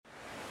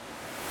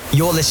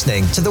You're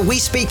listening to the We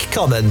Speak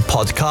Common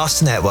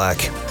podcast network.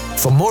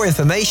 For more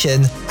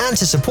information and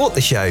to support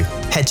the show,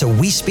 head to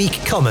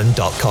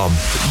WeSpeakCommon.com.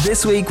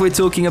 This week we're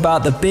talking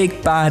about the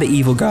big bad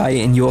evil guy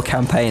in your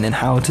campaign and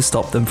how to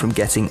stop them from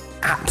getting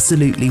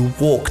absolutely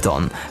walked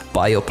on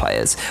by your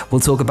players.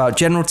 We'll talk about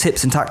general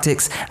tips and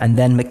tactics, and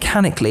then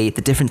mechanically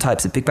the different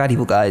types of big bad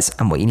evil guys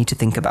and what you need to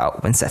think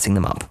about when setting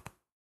them up.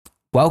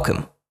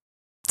 Welcome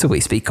to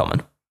We Speak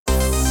Common.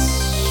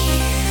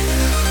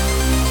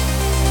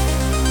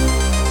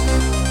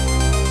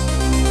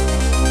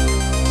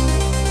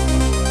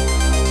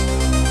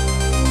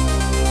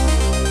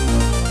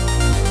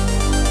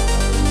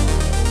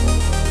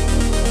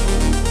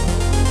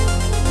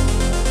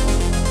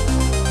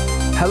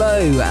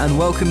 Hello and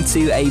welcome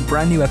to a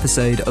brand new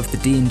episode of the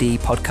D&D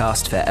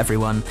podcast for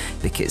everyone,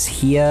 because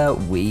here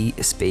we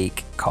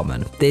speak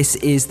common. This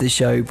is the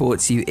show brought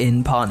to you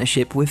in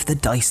partnership with the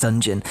Dice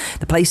Dungeon,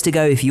 the place to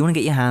go if you want to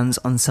get your hands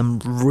on some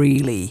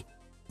really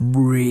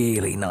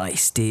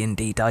nice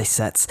D&D dice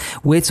sets.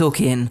 We're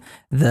talking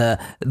the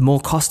more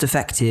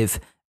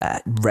cost-effective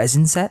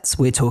resin sets,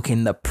 we're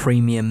talking the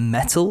premium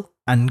metal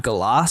and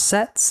glass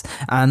sets,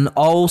 and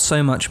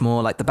so much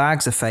more, like the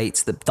bags of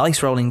fates, the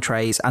dice rolling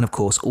trays, and of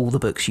course all the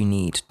books you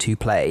need to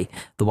play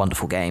the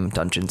wonderful game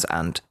Dungeons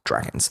and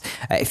Dragons.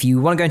 If you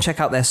want to go and check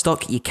out their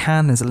stock, you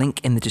can. There's a link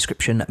in the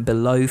description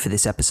below for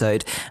this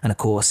episode, and of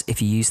course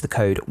if you use the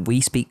code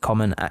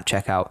WeSpeakCommon at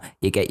checkout,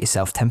 you get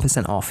yourself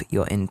 10% off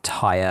your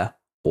entire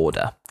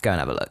order. Go and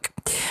have a look.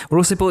 We're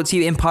also brought to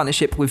you in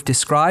partnership with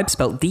Describe,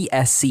 spelled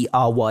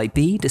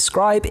D-S-C-R-Y-B.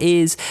 Describe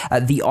is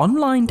the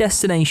online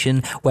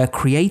destination where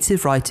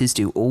creative writers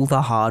do all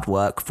the hard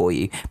work for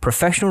you.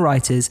 Professional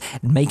writers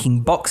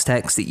making box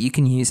text that you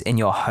can use in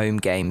your home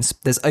games.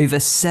 There's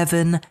over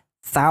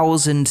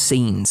 7,000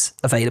 scenes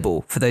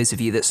available for those of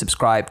you that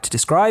subscribe to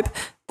Describe.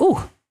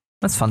 Ooh,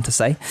 that's fun to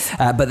say.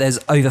 But there's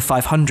over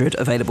 500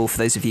 available for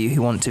those of you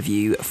who want to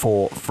view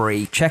for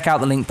free. Check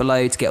out the link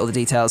below to get all the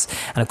details.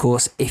 And of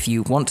course, if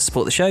you want to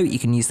support the show, you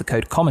can use the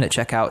code COMMON at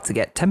checkout to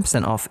get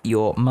 10% off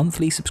your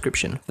monthly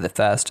subscription for the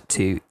first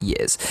 2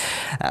 years.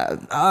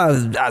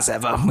 As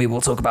ever, we will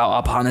talk about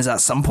our partners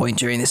at some point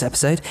during this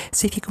episode.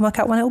 See if you can work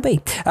out when it will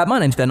be. My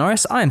name's Ben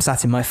Norris. I am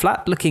sat in my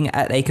flat looking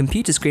at a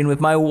computer screen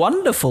with my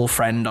wonderful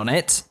friend on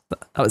it.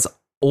 That was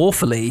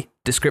awfully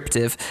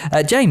descriptive.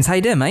 James, how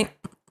you doing, mate?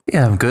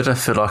 Yeah, I'm good. I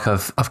feel like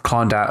I've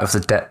climbed out of the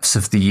depths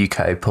of the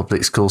UK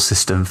public school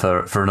system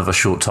for another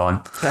short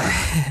time.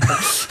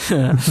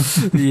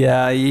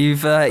 Yeah,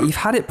 you've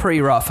had it pretty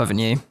rough, haven't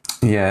you?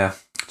 Yeah,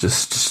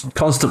 just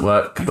constant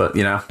work, but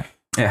you know,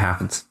 it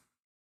happens.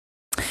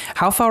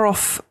 How far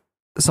off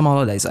some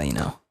holidays are you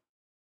now?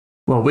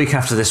 Well, a week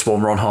after this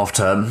one, we're on half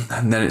term,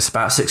 and then it's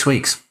about 6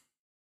 weeks.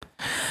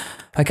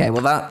 Okay,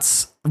 well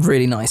that's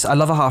really nice. I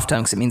love a half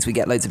term because it means we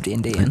get loads of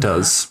D&D in. It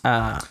does.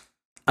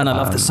 And I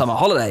love the summer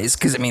holidays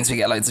because it means we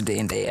get loads of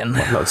D&D in.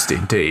 Loads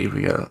of D&D.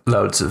 We get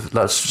loads of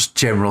just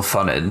general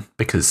fun in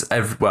because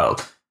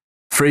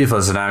three of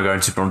us are now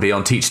going to be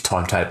on teacher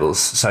timetables,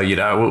 so you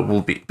know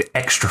we'll be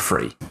extra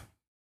free.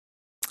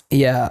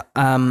 Yeah,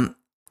 and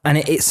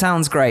it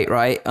sounds great,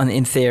 right? And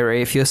in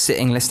theory, if you're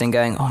sitting listening,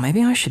 going, "Oh,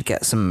 maybe I should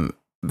get some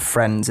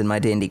friends in my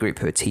D&D group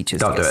who are teachers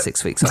to get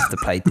 6 weeks off to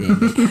play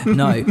D&D."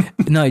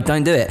 No,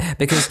 don't do it,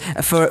 because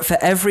for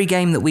every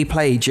game that we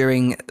play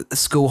during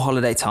school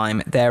holiday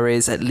time, there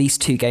is at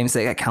least 2 games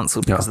that get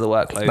cancelled because of the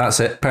workload.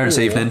 That's it. Parents'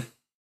 evening.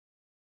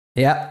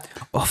 Yeah.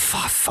 Oh,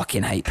 I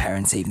fucking hate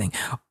parents' evening.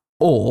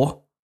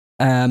 Or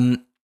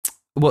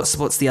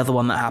what's the other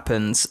one that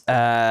happens?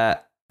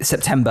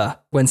 September.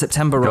 When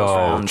September rolls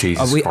around.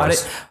 Jesus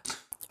Christ.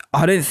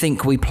 I don't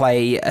think we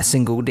play a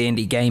single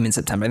D&D game in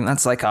September. I think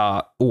that's like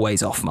our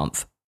always off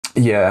month.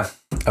 Yeah,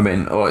 I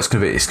mean, it's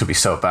gonna be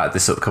so bad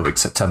this upcoming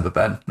September,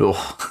 Ben.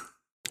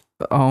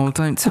 Oh,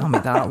 don't tell me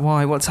that.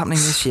 Why? What's happening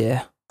this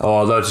year?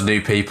 Oh, loads of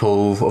new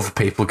people, other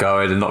people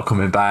going and not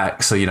coming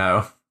back. So you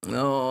know.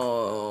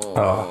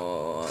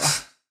 Oh.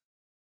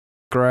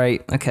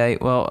 Great. Okay.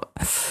 Well.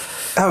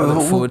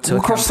 Look forward to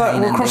we'll cross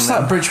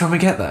that bridge when we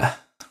get there.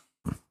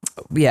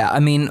 Yeah, I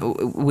mean,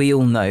 we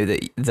all know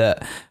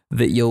that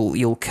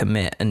you'll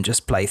commit and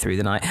just play through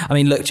the night. I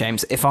mean, look,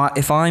 James, if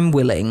I'm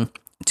willing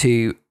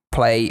to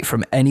play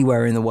from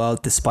anywhere in the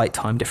world despite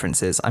time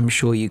differences, I'm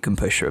sure you can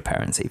push through a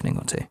parents' evening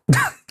or 2.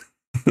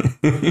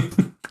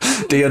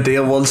 D&D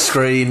on one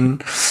screen,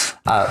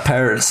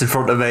 parents in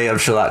front of me. I'm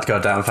sure that'd go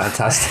down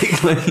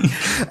fantastically.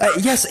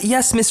 Yes,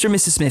 Mr. and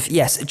Mrs. Smith.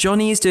 Yes,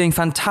 Johnny is doing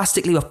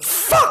fantastically well.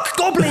 Fuck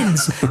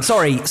goblins!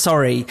 Sorry.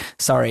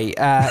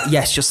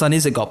 Yes, your son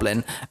is a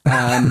goblin.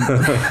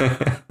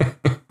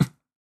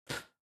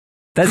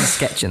 There's a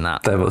sketch in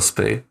that. There must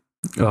be.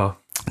 Oh,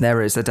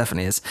 there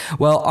definitely is.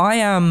 Well, I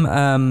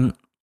am.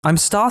 I'm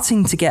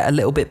starting to get a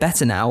little bit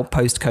better now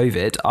post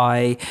COVID.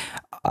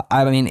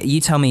 I mean,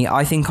 you tell me.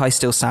 I think I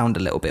still sound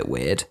a little bit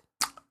weird.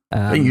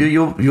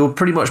 You're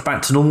pretty much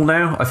back to normal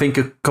now. I think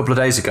a couple of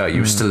days ago you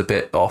were still a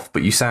bit off,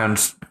 but you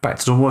sound back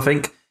to normal. I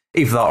think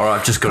either that or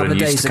I've just gotten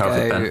used to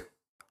COVID. Then.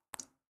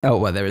 Oh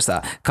well, there is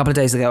that. A couple of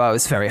days ago I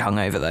was very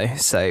hungover though.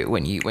 So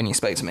when you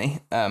spoke to me,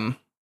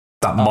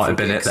 That might have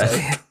been it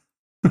then.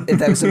 So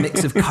there was a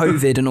mix of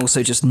COVID and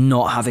also just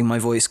not having my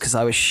voice because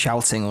I was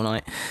shouting all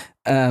night.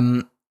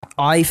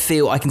 I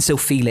can still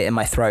feel it in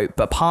my throat,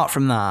 but apart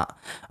from that,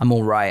 I'm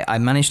all right. I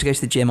managed to go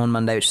to the gym on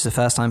Monday, which is the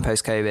first time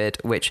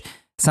post-COVID, which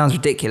sounds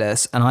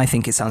ridiculous, and I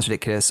think it sounds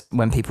ridiculous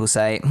when people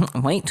say,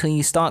 wait till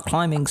you start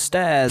climbing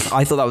stairs.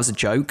 I thought that was a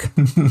joke.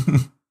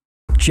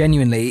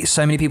 Genuinely,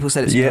 so many people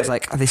said it to me. I was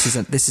like, this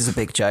is a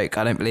big joke.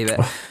 I don't believe it.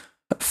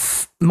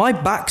 My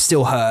back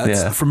still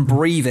hurts from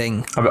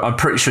breathing. I'm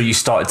pretty sure you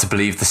started to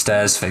believe the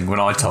stairs thing when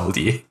I told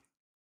you.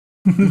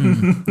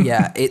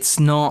 Yeah, it's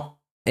not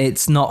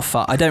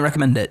fun. I don't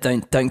recommend it.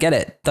 Don't get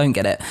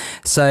it.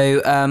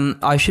 So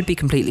I should be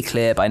completely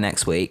clear by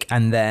next week,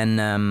 and then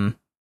and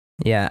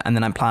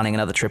then I'm planning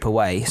another trip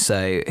away.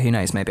 So who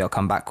knows? Maybe I'll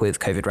come back with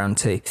COVID round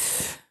 2.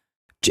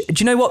 Do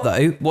you know what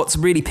though? What's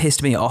really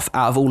pissed me off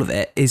out of all of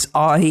it is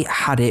I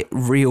had it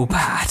real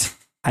bad.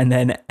 And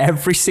then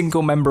every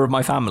single member of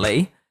my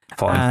family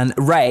and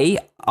Ray,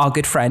 our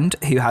good friend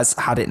who has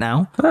had it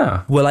now,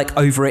 were like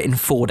over it in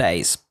 4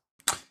 days.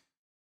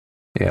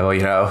 Yeah,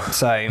 well,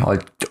 so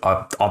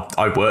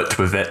I worked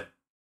with it.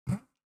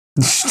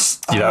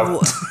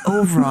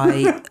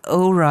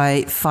 All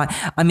right, fine.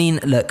 I mean,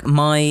 look,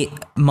 my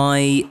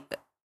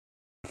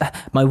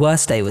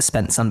worst day was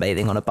spent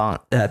sunbathing on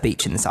a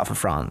beach in the south of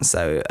France.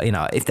 So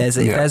if there's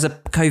a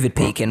COVID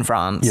peak in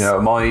France,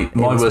 my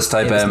worst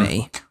day,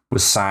 Ben,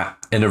 was sat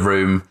in a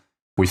room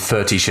with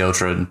 30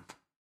 children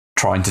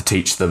trying to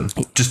teach them.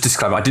 Just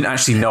disclaimer, I didn't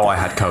actually know I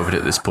had COVID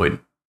at this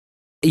point.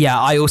 Yeah,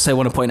 I also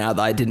want to point out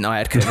that I didn't know I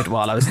had COVID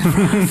while I was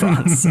in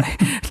France. So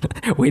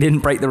we didn't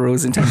break the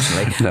rules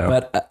intentionally. No.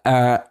 But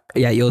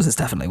yours is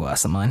definitely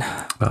worse than mine.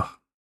 Oh.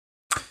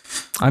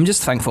 I'm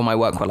just thankful my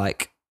work were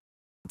like,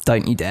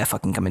 don't you dare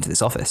fucking come into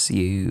this office.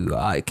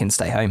 I can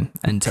stay home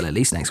until at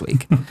least next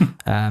week.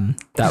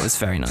 That was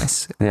very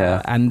nice.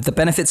 Yeah. And the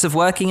benefits of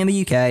working in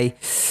the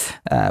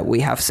UK,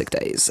 we have sick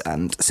days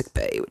and sick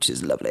pay, which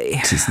is lovely.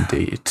 It is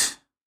indeed.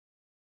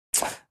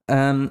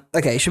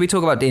 Okay, should we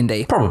talk about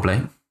D&D?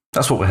 Probably.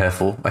 That's what we're here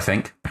for, I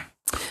think.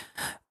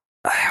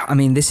 I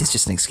mean, this is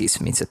just an excuse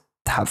for me to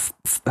have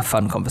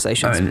fun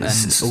conversations and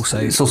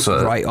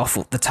also write off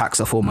the tax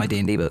off all my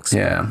D&D books.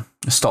 Yeah.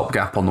 A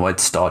stopgap on the way to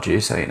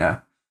Stardew, so you know.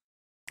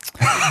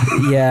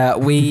 Yeah,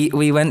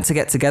 we went to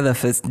get together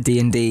for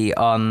D&D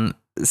on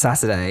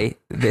Saturday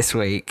this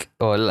week,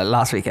 or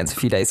last weekend, a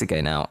few days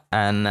ago now,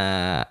 and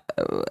a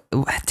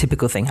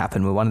typical thing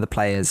happened with one of the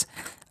players,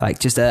 like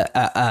just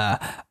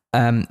a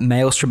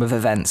maelstrom of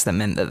events that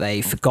meant that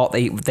they forgot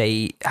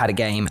they had a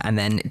game and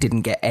then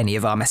didn't get any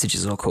of our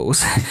messages or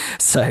calls.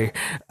 So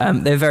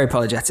they're very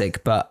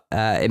apologetic, but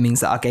it means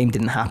that our game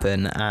didn't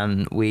happen,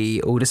 and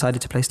we all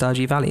decided to play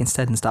Stardew Valley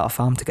instead and start a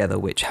farm together,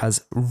 which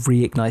has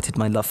reignited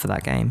my love for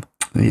that game.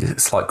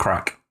 It's like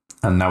crack,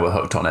 and now we're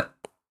hooked on it.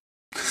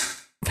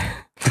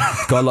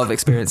 Got a lot of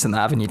experience in that,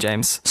 haven't you,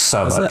 James?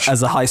 So much.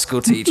 As a high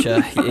school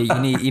teacher,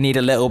 you need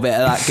a little bit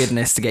of that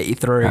goodness to get you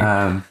through.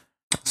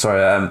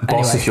 Sorry,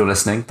 boss, if you're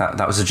listening,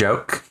 that was a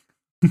joke.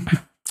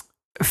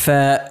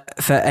 For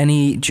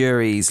any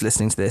juries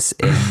listening to this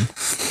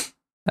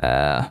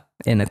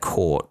in a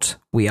court,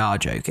 we are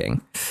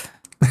joking.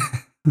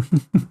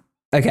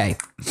 Okay.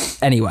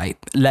 Anyway,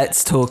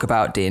 let's talk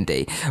about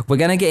D&D. We're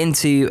going to get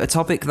into a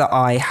topic that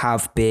I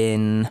have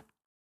been.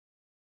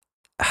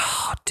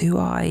 Do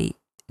I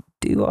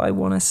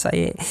want to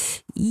say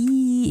it?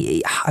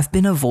 I've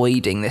been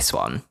avoiding this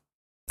one.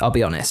 I'll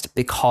be honest,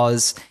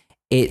 because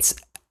it's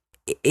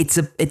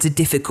a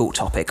difficult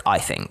topic, I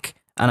think,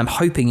 and I'm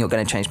hoping you're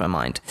going to change my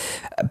mind.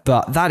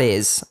 But that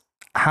is,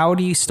 how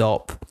do you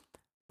stop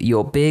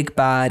your big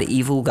bad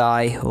evil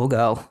guy or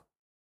girl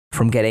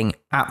from getting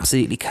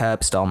absolutely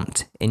curb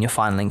stomped in your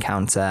final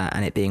encounter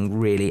and it being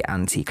really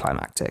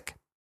anticlimactic?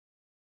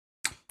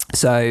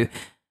 So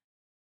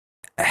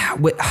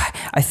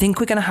I think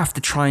we're going to have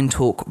to try and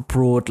talk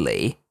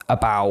broadly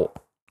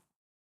about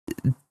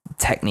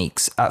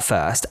techniques at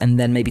first, and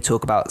then maybe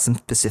talk about some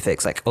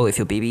specifics, like, if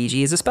your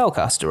BBEG is a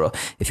spellcaster, or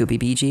if your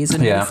BBEG is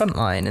in the front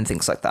line, and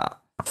things like that.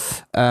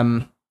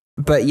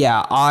 But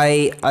yeah,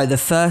 I the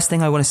first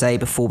thing I want to say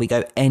before we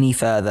go any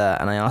further,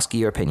 and I ask you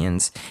your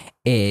opinions,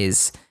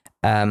 is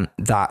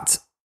that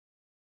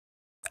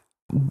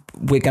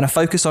we're going to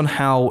focus on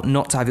how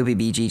not to have your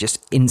BBEG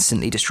just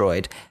instantly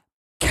destroyed.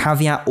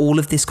 Caveat all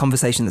of this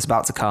conversation that's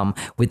about to come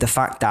with the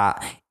fact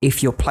that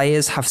if your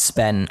players have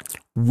spent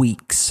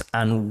weeks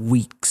and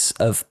weeks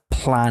of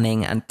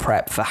planning and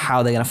prep for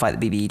how they're going to fight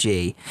the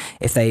BBEG,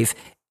 if they've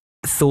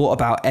thought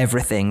about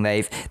everything,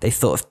 they've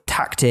thought of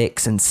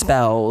tactics and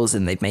spells,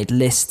 and they've made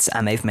lists,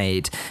 and they've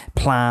made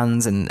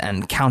plans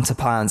and counter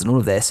plans and all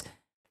of this,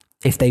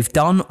 if they've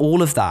done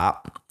all of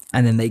that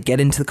and then they get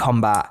into the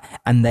combat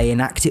and they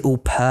enact it all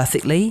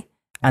perfectly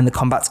and the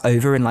combat's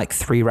over in like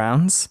 3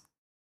 rounds,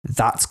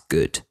 that's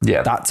good.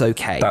 Yeah. That's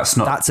okay. That's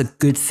a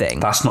good thing.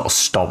 That's not a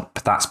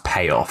stomp. That's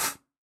payoff.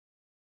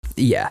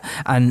 Yeah.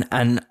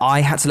 And I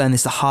had to learn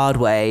this the hard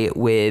way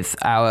with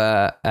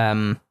our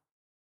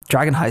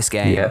Dragon Heist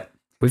game. Yeah.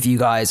 with you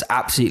guys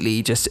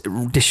absolutely just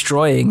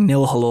destroying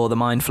Nilhalor the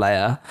Mind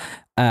Flayer.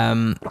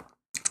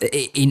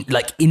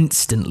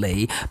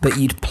 Instantly, but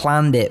you'd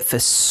planned it for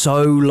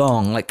so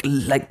long,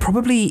 like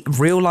probably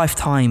real life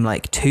time,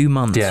 like 2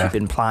 months. You'd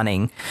been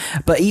planning,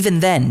 but even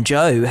then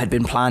Joe had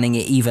been planning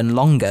it even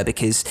longer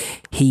because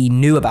he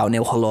knew about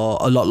Nilhalor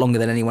a lot longer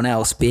than anyone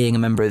else, being a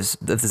member of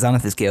the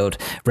Xanathars Guild.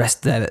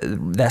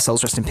 Their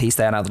souls rest in peace.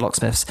 They are now the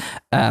Locksmiths.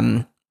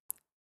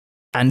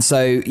 And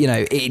so, you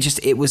know,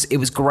 it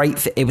was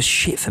great. It was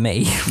shit for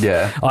me.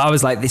 Yeah. I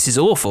was like, this is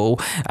awful.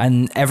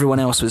 And everyone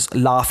else was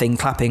laughing,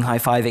 clapping,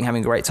 high-fiving,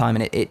 having a great time.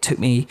 And it took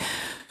me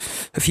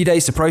a few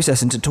days to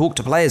process and to talk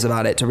to players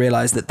about it to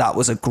realize that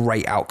was a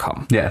great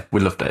outcome. Yeah, we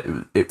loved it.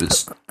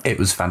 It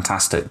was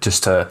fantastic.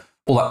 Just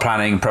all that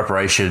planning,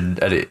 preparation,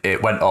 and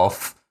it went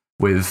off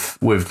with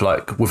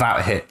like without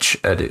a hitch.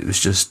 And it was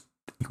just,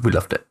 we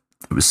loved it.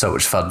 It was so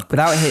much fun.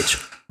 Without a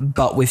hitch,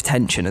 but with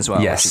tension as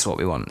well, yes. Which is what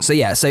we want. So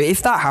yeah, so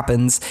if that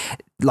happens,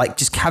 like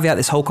just caveat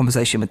this whole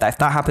conversation with that. If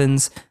that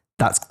happens,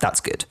 that's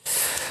good.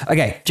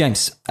 Okay,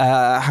 James,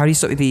 how do you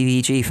stop your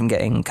BBEG from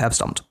getting curb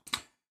stomped?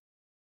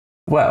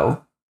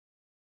 Well,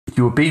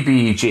 your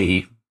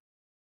BBEG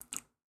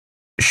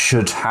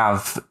should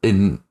have,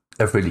 in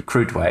a really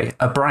crude way,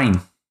 a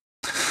brain.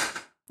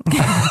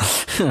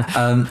 Yes.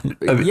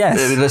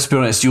 Let's be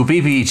honest, your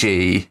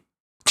BBEG,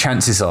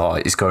 chances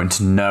are, is going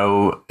to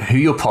know who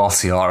your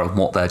party are and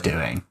what they're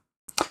doing.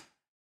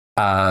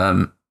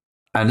 And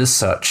as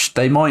such,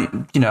 they might,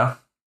 you know,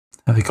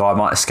 a guy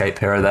might escape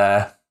here or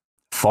there,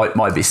 fight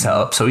might be set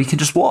up, so he can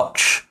just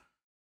watch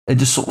and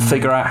just sort of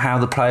figure out how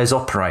the players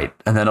operate.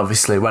 And then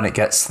obviously when it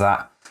gets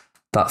to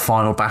that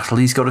final battle,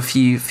 he's got a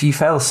few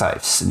fail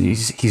safes and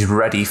he's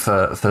ready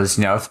for,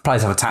 you know, if the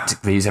players have a tactic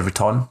views every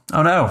time.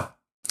 Oh no,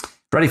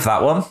 ready for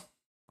that one.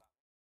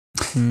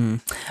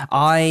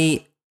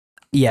 I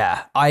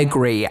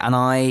agree.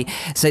 And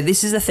so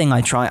this is the thing I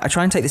try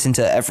and take this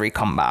into every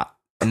combat,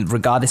 and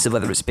regardless of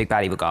whether it's a big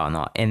bad evil guy or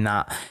not, in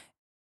that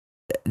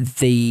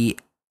the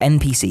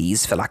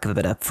NPCs, for lack of a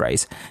better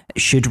phrase,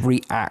 should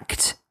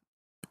react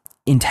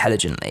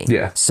intelligently.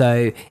 Yeah.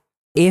 So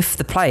if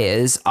the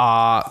players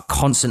are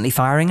constantly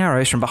firing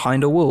arrows from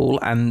behind a wall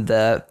and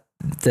the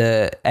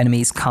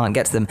enemies can't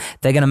get to them,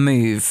 they're going to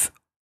move.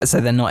 So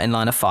they're not in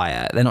line of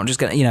fire. They're not just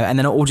going to, you know, and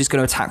they're not all just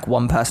going to attack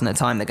one person at a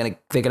time. They're going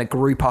to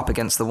group up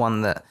against the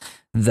one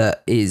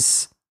that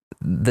is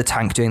the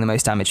tank doing the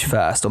most damage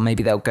first, or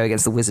maybe they'll go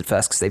against the wizard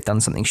first because they've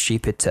done something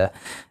stupid to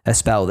a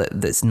spell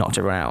that's knocked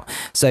everyone out.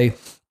 So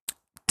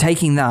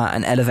taking that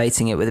and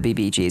elevating it with a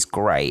BBEG is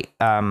great.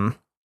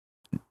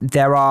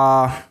 There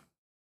are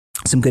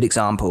some good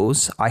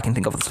examples I can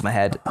think of off the top of my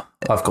head.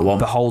 I've got one.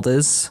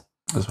 Beholders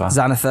as well.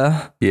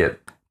 Xanathar. Yeah.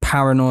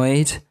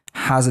 Paranoid,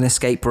 has an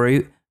escape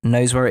route,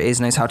 knows where it is,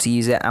 knows how to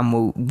use it,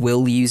 and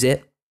will use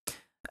it.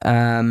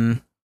 Acerak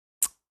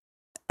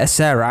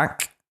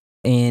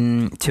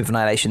in Tip of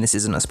Annihilation, this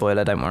isn't a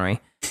spoiler, don't worry.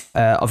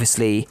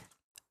 Obviously,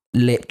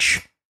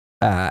 Lich,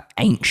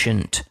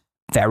 ancient,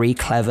 very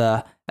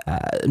clever,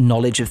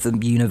 knowledge of the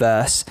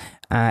universe.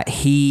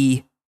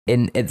 He,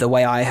 in the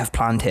way I have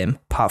planned him,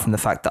 apart from the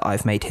fact that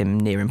I've made him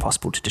near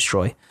impossible to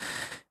destroy,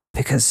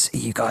 because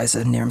you guys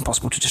are near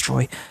impossible to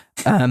destroy,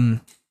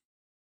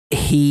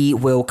 he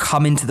will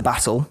come into the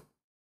battle.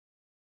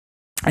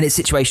 And it's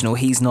situational.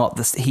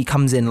 He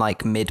comes in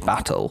like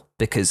mid-battle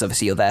because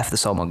obviously you're there for the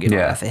Soulmog, you're not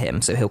there for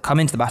him. So he'll come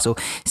into the battle,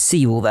 see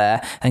you all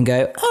there, and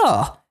go,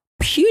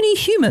 puny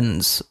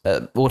humans,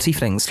 or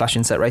tieflings /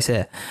 insert race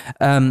here.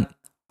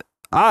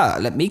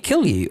 Let me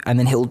kill you. And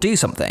then he'll do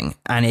something.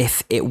 And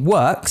if it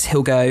works,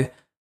 he'll go,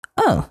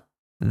 oh,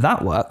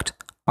 that worked.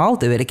 I'll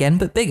do it again,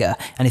 but bigger.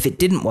 And if it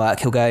didn't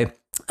work, he'll go,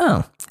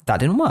 oh, that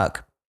didn't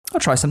work. I'll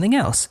try something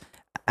else.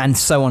 And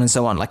so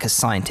on, like a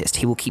scientist.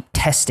 He will keep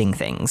testing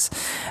things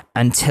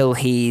until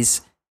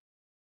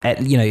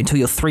until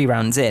you're 3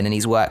 rounds in and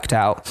he's worked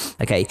out,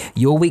 okay,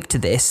 you're weak to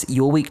this,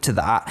 you're weak to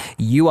that,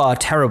 you are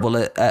terrible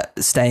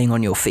at staying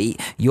on your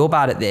feet, you're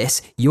bad at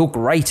this, you're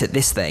great at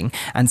this thing.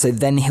 And so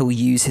then he'll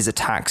use his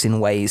attacks in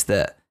ways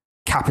that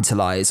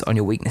capitalize on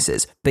your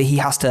weaknesses. But he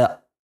has to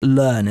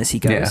learn as he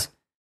goes.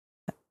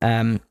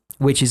 Yeah.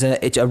 Which is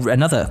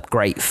another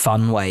great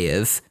fun way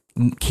of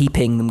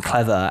keeping them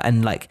clever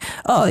and like,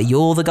 oh,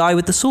 you're the guy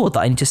with the sword that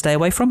I need to stay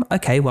away from?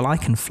 Okay, well, I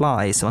can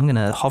fly, so I'm going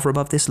to hover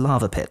above this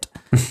lava pit.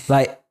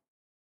 Like,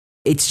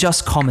 it's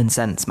just common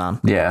sense, man.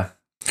 Yeah.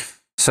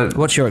 So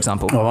what's your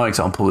example? Well, my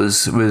example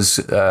was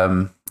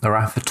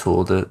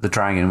Arathator, the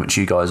dragon, which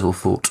you guys all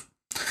fought.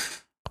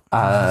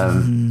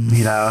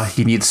 You know,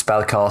 you need the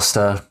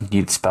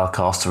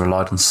spellcaster,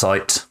 relied on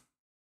sight.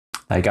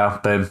 There you go,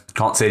 boom,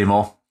 can't see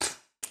anymore.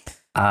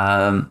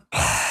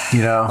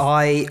 You know,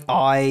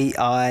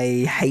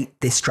 I hate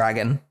this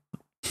dragon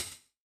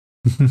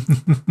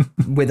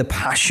with a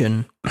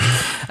passion.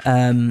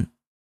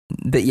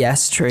 But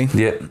yes, true.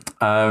 Yeah.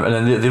 And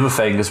then the other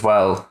thing as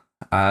well,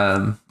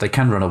 they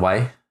can run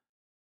away.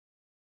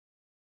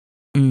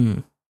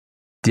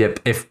 Yep.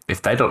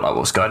 If they don't know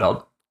what's going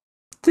on,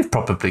 they've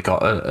probably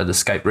got an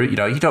escape route. You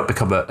know, you don't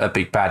become a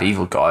big bad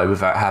evil guy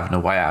without having a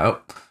way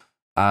out.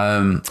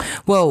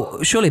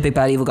 Well, surely Big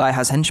Bad Evil Guy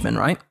has henchmen,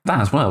 right?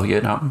 That as well,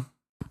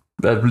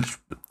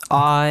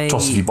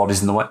 toss a few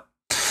bodies in the way.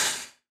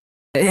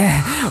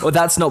 Yeah, well,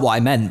 that's not what I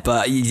meant,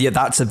 but yeah,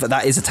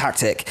 that is a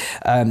tactic.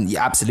 You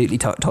absolutely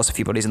toss a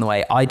few bodies in the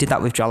way. I did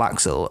that with Jarl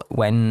Axel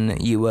when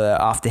you were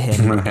after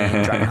him in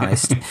Dragon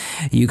Heist.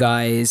 You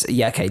guys,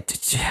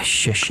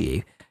 shush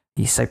you.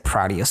 You're so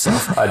proud of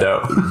yourself. I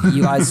know.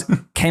 You guys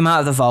came out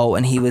of the vault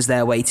and he was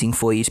there waiting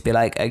for you to be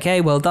like, okay,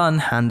 well done.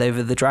 Hand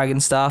over the dragon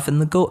staff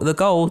and the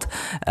gold.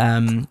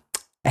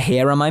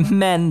 Here are my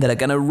men that are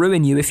going to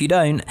ruin you if you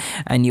don't.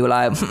 And you were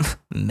like,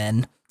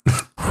 men.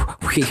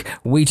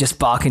 We just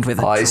bargained with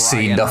a dragon. I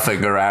see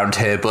nothing around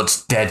here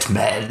but dead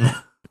men.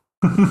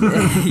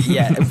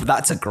 Yeah,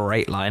 that's a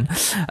great line.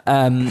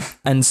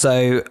 And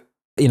so,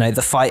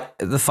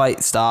 the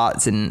fight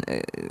starts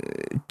and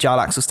Jarl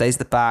Axel stays at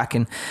the back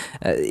and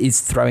is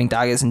throwing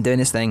daggers and doing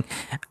his thing,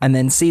 and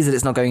then sees that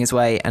it's not going his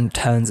way and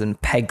turns and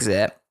pegs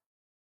it.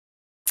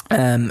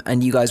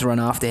 And you guys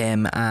run after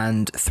him,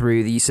 and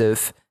through the use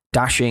of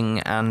dashing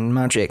and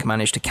magic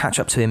manage to catch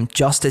up to him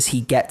just as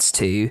he gets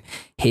to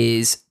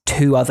his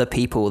two other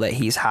people that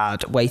he's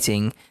had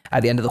waiting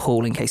at the end of the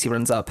hall in case he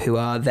runs up, who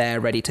are there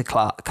ready to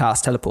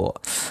cast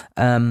teleport.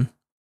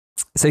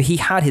 So he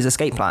had his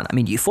escape plan. I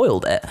mean, you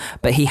foiled it,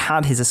 but he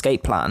had his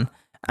escape plan.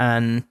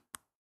 And,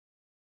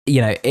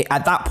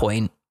 at that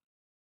point,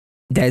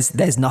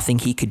 there's nothing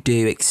he could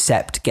do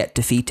except get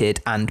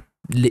defeated and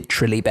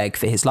literally beg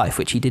for his life,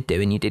 which he did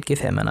do, and you did give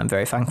him, and I'm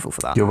very thankful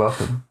for that. You're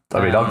welcome.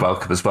 I mean, I'm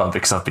welcome as well,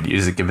 because I've been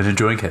using him and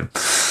enjoying him.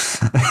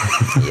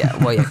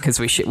 Because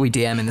we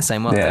DM in the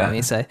same world, don't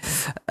we? So,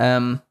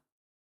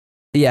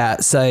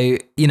 so,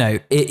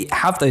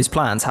 have those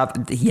plans.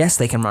 Yes,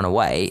 they can run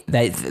away.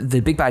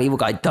 The Big Bad Evil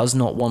Guy does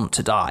not want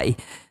to die.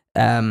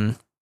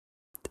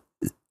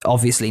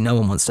 Obviously, no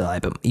one wants to die,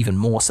 but even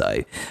more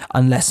so,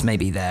 unless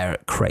maybe they're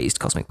crazed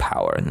cosmic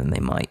power, and then they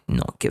might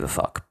not give a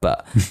fuck.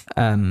 But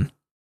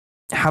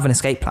have an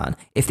escape plan.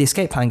 If the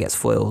escape plan gets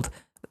foiled,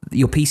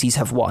 your PCs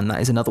have won.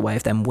 That is another way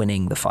of them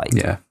winning the fight.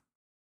 Yeah.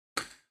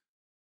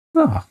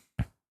 Oh.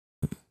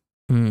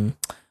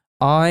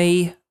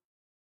 I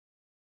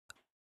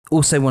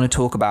also want to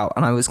talk about,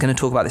 and I was going to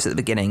talk about this at the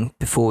beginning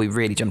before we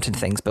really jumped into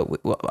things, but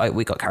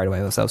we got carried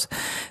away ourselves,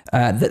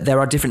 that there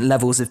are different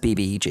levels of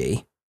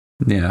BBEG.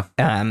 Yeah.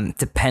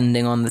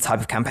 Depending on the type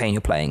of campaign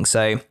you're playing.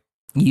 So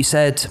you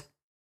said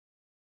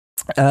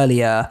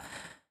earlier,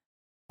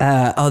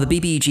 the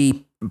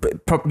BBEG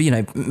probably,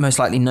 most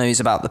likely knows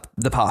about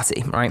the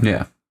party, right?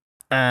 Yeah.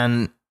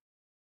 And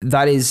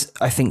that is,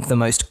 I think, the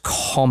most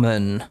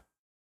common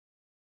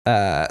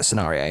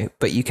scenario.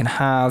 But you can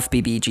have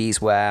BBEGs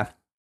where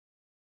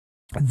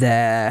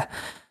they're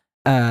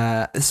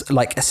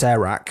like a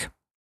Serac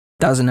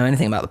doesn't know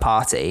anything about the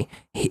party.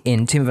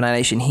 In Tomb of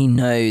Annihilation, he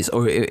knows,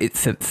 or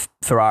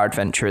for our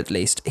adventure at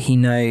least, he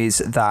knows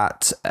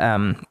that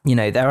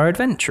there are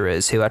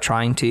adventurers who are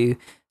trying to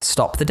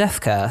stop the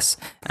death curse,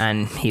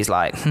 and he's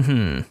like,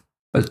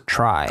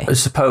 try. I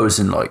suppose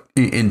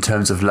in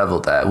terms of level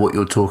there, what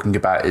you're talking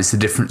about is the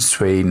difference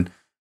between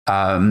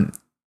I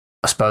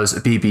suppose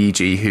a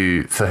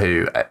BBEG for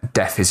who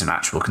death is an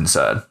actual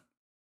concern.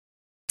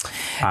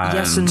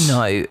 Yes and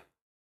no.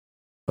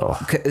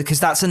 Because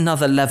that's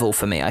another level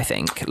for me, I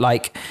think.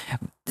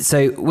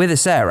 So with a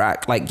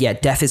Serac,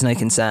 death is no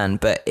concern,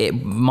 but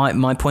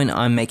my point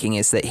I'm making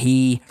is that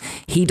he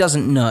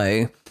doesn't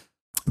know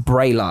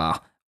Braylar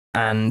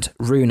and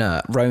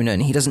Ronan.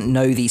 He doesn't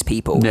know these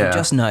people. Yeah. He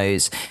just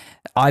knows,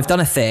 I've done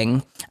a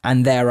thing,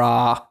 and there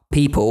are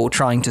people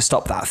trying to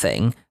stop that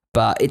thing,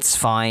 but it's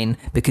fine,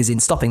 because in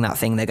stopping that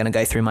thing, they're going to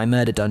go through my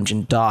murder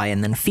dungeon, die,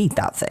 and then feed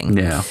that thing.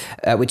 Yeah.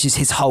 Which is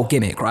his whole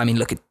gimmick, right? I mean,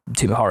 look at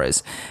Tomb of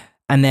Horrors.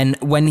 And then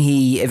when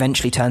he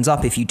eventually turns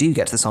up, if you do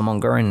get to the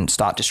Soulmonger and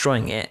start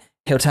destroying it,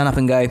 he'll turn up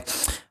and go,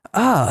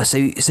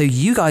 so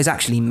you guys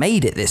actually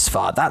made it this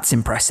far. That's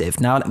impressive.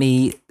 Now let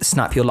me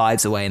snap your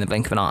lives away in the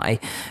blink of an eye.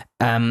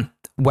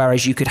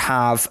 Whereas you could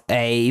have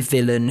a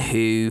villain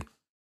who,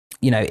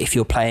 if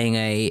you're playing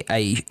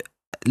a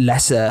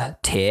lesser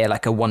tier,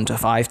 like a 1 to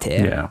 5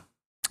 tier,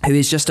 who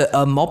is just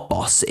a mob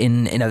boss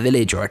in a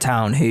village or a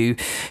town who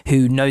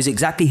knows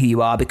exactly who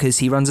you are because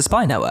he runs a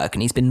spy network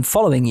and he's been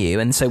following you.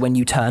 And so when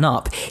you turn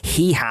up,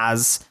 he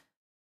has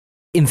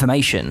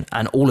information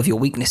and all of your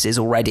weaknesses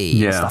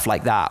already and stuff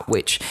like that,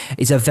 which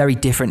is a very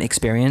different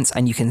experience,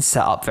 and you can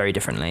set up very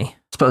differently. I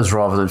suppose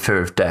rather than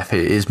fear of death,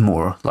 it is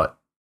more like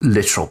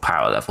literal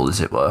power level,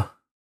 as it were.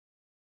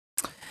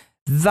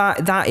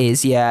 That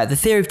is, the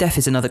theory of death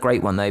is another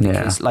great one, though,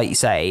 because like you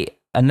say,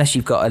 unless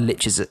you've got a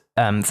Lich's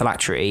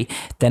phylactery,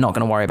 they're not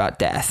going to worry about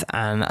death.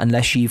 And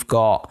unless you've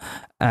got,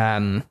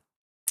 I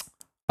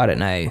don't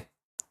know,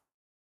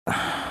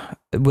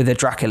 with a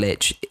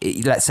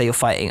Dracolich, let's say you're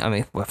fighting, I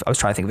mean, I was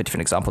trying to think of a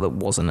different example that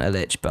wasn't a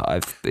Lich, but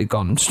I've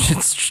gone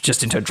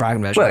just into a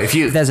dragon version. Well,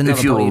 if there's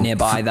another body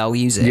nearby, they'll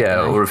use it.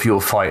 Yeah, or if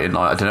you're fighting,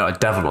 a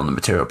devil on the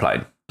material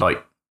plane,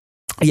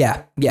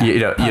 Yeah.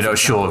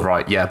 Sure,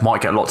 right,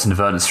 might get lots of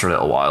Avernus for a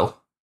little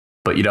while,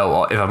 but you know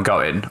what, if I'm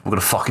going, I'm going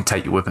to fucking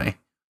take you with me.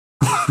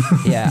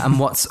 Yeah, and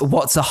what's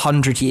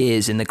 100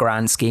 years in the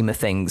grand scheme of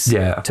things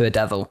to a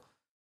devil,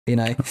 you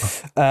know?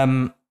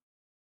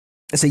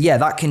 So yeah,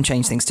 that can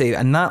change things too.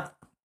 And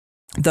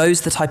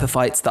those are the type of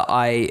fights that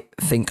I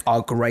think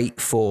are great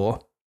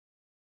for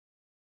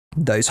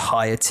those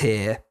higher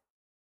tier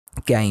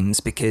games,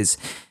 because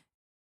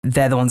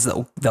they're the ones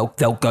that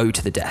they'll go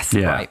to the death,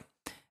 right?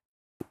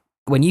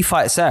 When you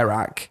fight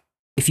Serac,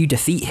 if you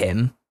defeat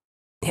him,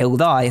 he'll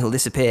die, he'll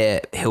disappear,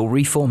 he'll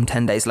reform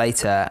 10 days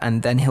later,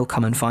 and then he'll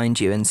come and find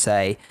you and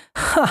say,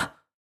 "Ha,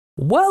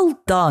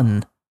 well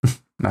done.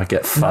 Now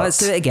get fucked. Now let's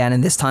do it again,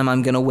 and this time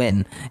I'm going to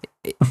win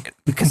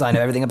because I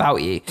know everything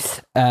about you."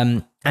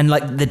 And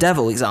like the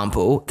devil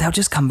example, they'll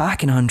just come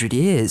back in 100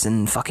 years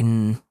and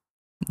fucking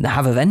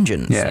have a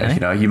vengeance. Yeah, you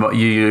know,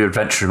 your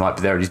adventurer might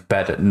be there in his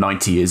bed at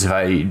 90 years of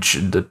age,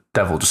 and the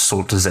devil just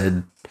saunters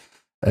in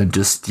and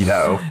just, you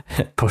know,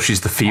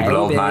 pushes the feeble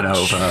old man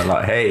over,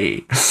 like,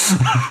 hey.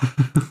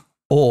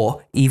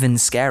 Or even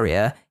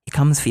scarier, he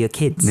comes for your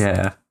kids.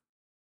 Yeah.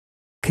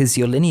 Because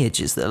your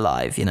lineage is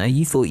alive, you know.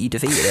 You thought you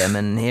defeated him,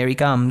 and here he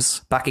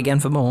comes back again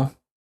for more.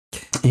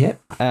 Yeah.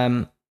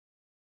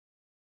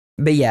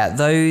 But yeah,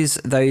 those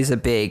are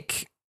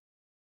big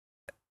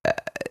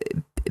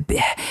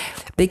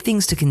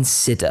things to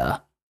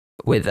consider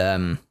with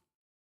the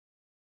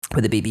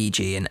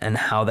BBEG and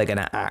how they're going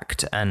to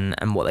act and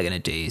what they're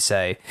going to do.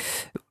 So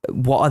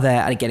what are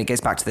their, and again, it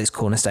goes back to those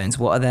cornerstones.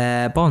 What are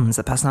their bonds,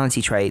 their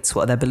personality traits?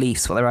 What are their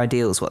beliefs? What are their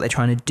ideals? What they're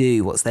trying to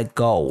do? What's their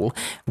goal?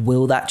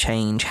 Will that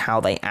change how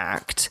they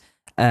act?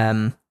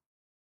 And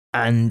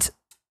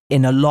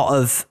in a lot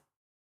of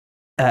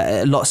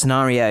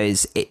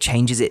scenarios, it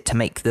changes it to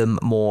make them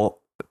more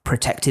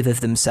protective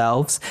of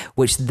themselves,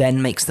 which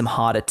then makes them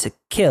harder to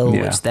kill,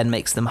 which then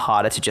makes them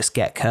harder to just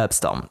get curb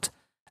stomped.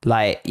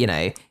 Like, you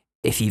know,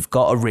 if you've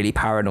got a really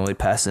paranoid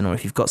person, or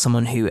if you've got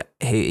someone who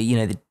you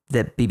know,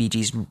 the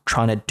BBG's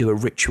trying to do a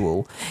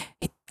ritual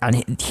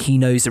and he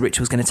knows the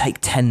ritual's going to take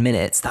 10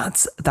 minutes,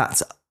 that's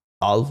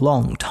a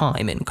long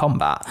time in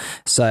combat.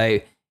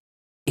 So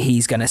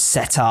he's going to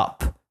set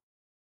up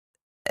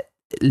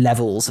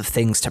levels of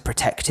things to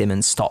protect him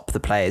and stop the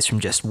players from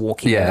just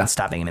walking in and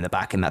stabbing him in the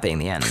back and that being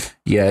the end.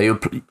 Yeah,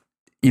 you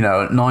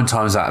know, 9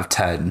 times out of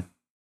 10,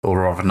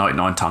 or rather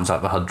 99 times out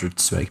of 100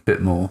 to make a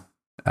bit more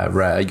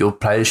rare, your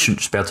players shouldn't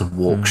just be able to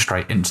walk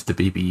straight into the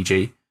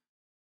BBEG.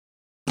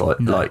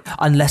 Like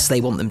unless they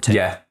want them to.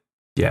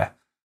 Yeah.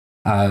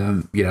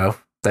 You know,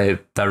 their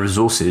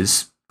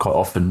resources quite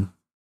often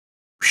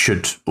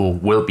should or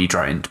will be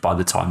drained by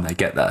the time they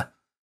get there.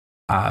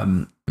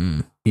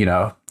 You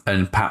know,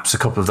 and perhaps a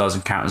couple of those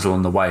encounters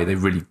along the way, they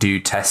really do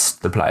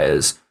test the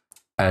players.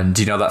 And,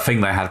 you know, that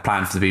thing they had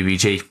planned for the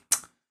BBG,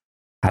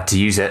 had to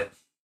use it.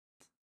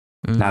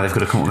 Now they've got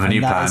to come up with a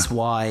new plan. That's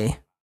why,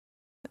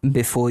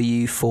 before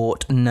you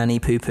fought Nanny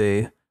Poo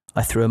Poo,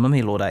 I threw a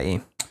mummy lord at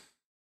you.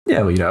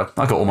 Yeah, well, you know,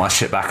 I got all my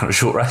shit back on a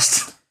short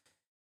rest.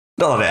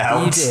 Not that it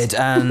helped. You did,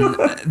 and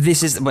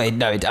this is... Wait,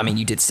 no, I mean,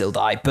 you did still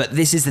die, but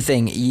this is the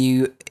thing.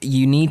 You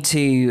need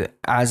to,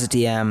 as a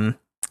DM,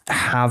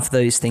 have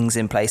those things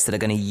in place that are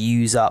going to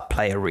use up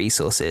player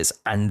resources,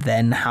 and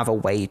then have a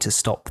way to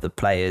stop the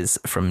players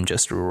from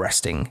just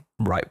resting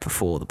right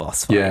before the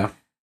boss fight. Yeah.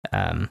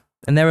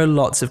 And there are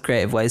lots of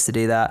creative ways to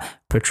do that.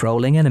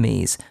 Patrolling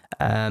enemies.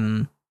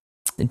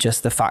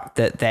 Just the fact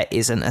that there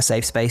isn't a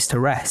safe space to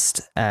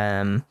rest.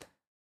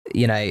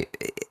 You know...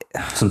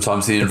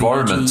 Sometimes the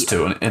environment's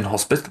too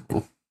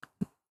inhospitable.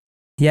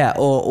 Yeah,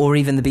 or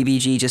even the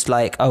BBG just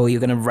like, oh, you're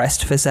going to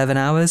rest for 7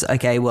 hours?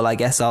 Okay, well, I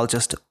guess I'll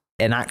just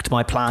enact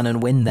my plan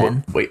and win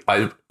then. Well,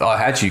 wait, I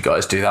had you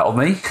guys do that on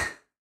me.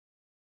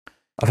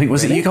 I think,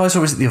 was it you guys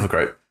or was it the other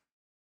group?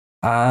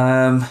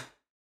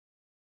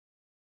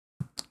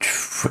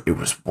 It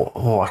was,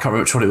 I can't remember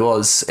which one it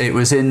was. It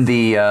was in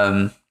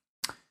the,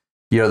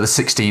 you know, the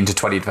 16 to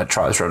 20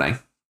 adventure I was running.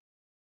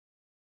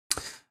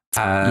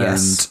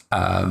 And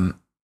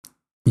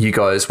you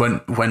guys,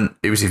 when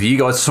it was either you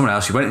guys or someone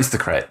else, you went into the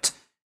crypt,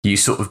 you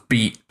sort of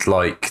beat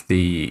like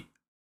the,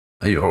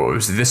 or it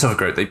was this other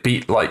group, they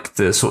beat like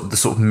the sort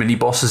of mini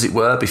boss, as it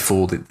were,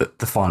 before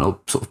the final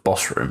sort of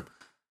boss room.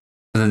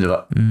 And then they're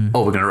like,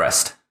 oh, we're going to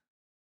rest.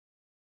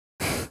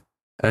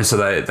 And so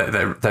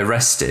they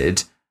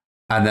rested,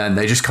 and then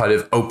they just kind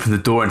of opened the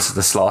door into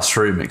this last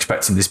room,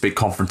 expecting this big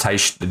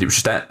confrontation. And it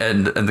was just,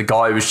 and the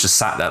guy was just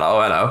sat there like,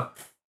 oh, hello.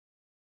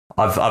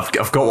 I've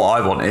got what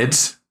I wanted.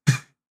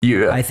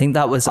 I think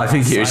that was. I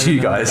think it was you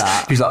guys.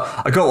 He's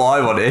like, I got what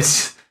I wanted.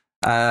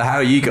 How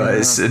are you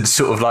guys? And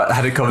sort of like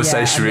had a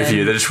conversation with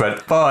you. They just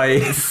went bye.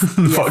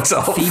 Fucked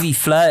off. Phoebe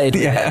flirted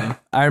with him.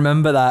 I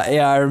remember that.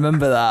 Yeah,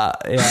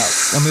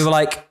 and we were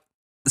like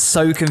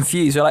so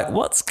confused. We're like,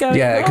 what's going on?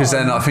 Yeah, because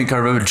then I think I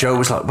remember Joe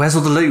was like, "Where's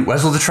all the loot?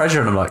 Where's all the treasure?"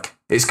 And I'm like,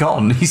 "It's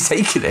gone. He's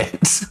taken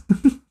it."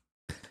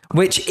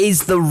 Which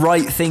is the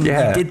right thing.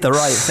 Yeah. You did the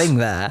right thing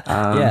there.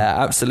 Yeah,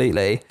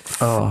 absolutely.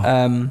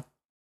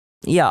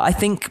 Yeah, I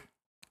think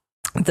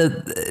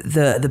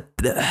the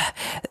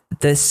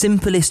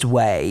simplest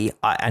way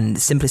and the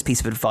simplest piece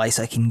of advice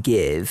I can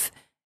give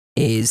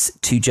is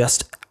to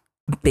just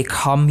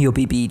become your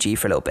BBEG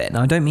for a little bit.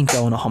 Now, I don't mean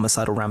go on a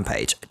homicidal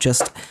rampage.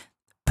 Just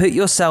put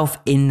yourself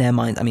in their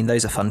mind. I mean,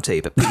 those are fun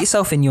too, but put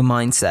yourself in your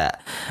mindset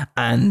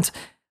and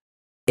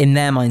in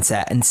their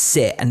mindset and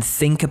sit and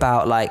think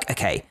about like,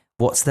 okay,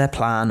 what's their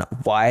plan?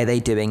 Why are they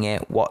doing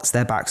it? What's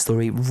their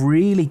backstory?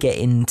 Really get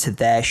into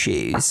their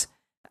shoes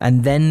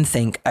and then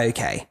think,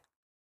 okay,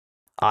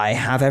 I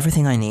have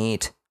everything I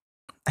need.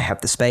 I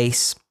have the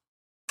space.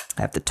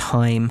 I have the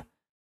time,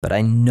 but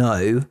I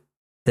know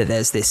that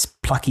there's this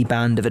plucky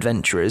band of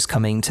adventurers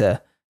coming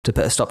to put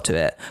a stop to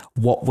it.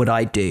 What would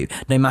I do?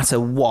 No matter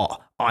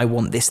what, I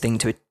want this thing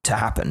to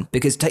happen.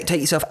 Because take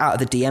yourself out of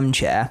the DM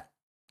chair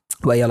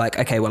where you're like,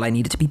 okay, well, I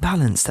need it to be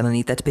balanced and I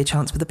need there to be a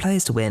chance for the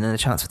players to win and a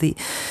chance for the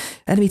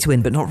enemy to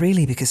win, but not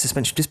really because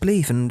suspension of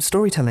disbelief and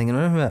storytelling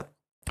and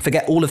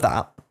forget all of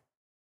that.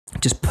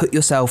 Just put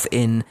yourself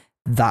in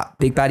that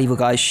big bad evil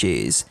guy's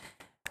shoes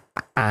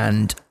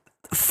and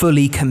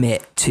fully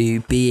commit to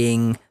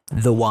being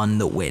the one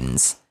that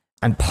wins.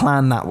 And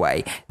plan that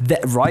way.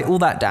 Write all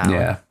that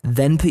down.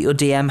 Then put your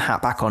DM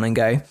hat back on and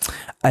go,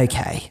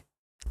 okay,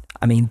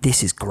 I mean,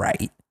 this is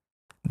great,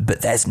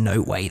 but there's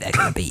no way they're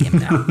going to beat him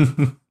now.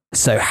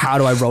 So how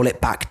do I roll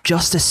it back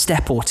just a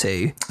step or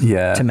two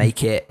to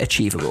make it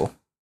achievable?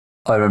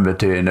 I remember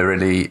doing a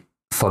really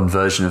fun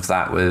version of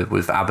that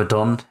with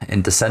Abaddon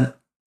in Descent.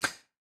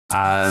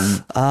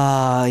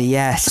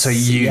 Yes. So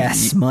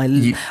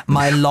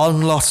my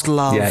long lost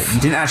love. Yeah,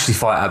 you didn't actually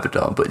fight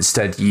Abaddon, but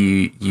instead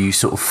you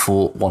sort of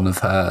fought one of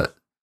her,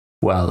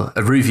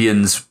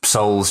 Eruvian's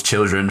soul's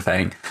children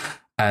thing,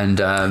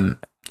 and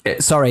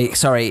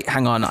Sorry,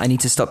 hang on. I need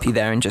to stop you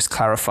there and just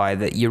clarify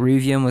that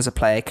Eruvian was a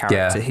player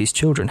character whose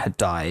children had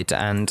died,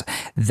 and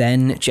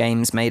then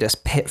James made us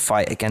pit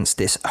fight against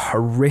this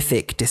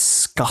horrific,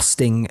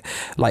 disgusting,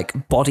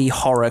 like body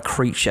horror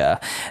creature,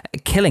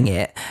 killing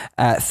it,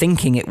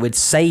 thinking it would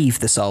save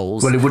the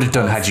souls. Well, it would have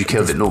done had you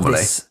killed it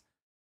normally.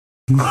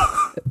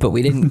 But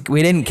we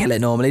didn't kill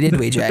it normally, did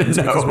we, James?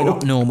 No. Because we're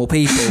not normal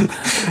people.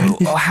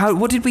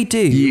 What did we do?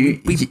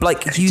 You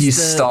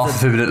staff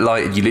of imminent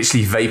light and you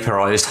literally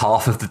vaporized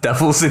half of the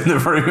devils in the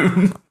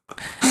room.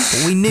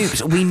 We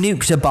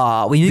nuked a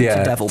bar. We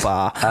nuked a devil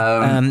bar,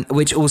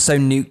 which also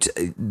nuked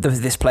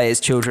this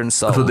player's children's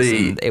souls.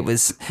 It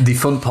was the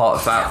fun part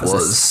of that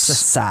was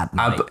sad.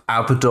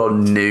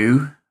 Abaddon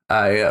knew,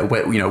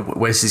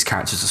 Wes's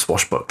character's a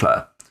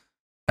swashbuckler.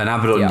 And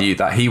Abaddon knew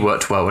that he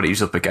worked well when he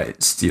was up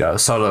against, a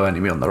solo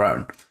enemy on their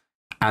own.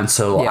 And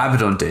so what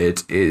Abaddon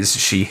did is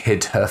she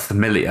hid her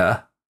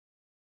familiar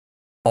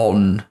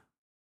on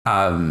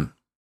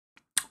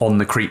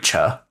the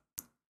creature.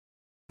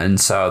 And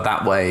so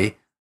that way,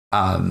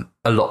 a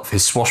lot of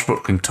his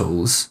swashbuckling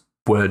tools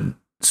weren't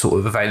sort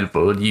of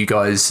available. And you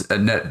guys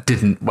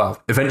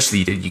eventually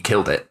you did, you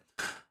killed it.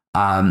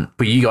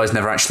 But you guys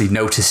never actually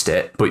noticed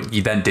it, but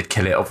you then did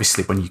kill it,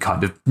 obviously, when you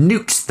kind of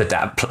nuked the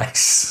damn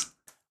place.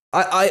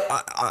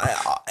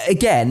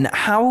 Again,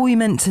 how are we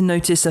meant to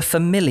notice a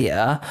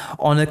familiar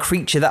on a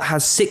creature that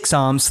has 6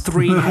 arms,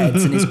 3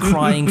 heads, and is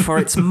crying for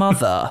its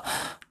mother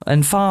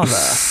and father?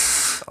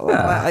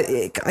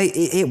 I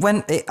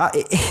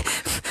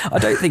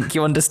don't think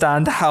you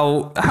understand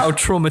how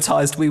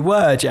traumatized we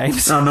were,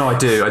 James. Oh, no, I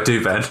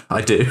do, Ben.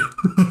 I do.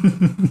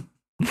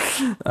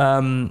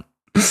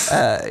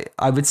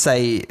 I would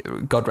say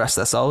God rest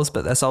their souls,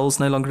 but their souls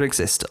no longer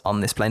exist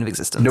on this plane of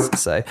existence. Nope.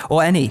 So,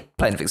 or any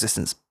plane of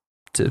existence.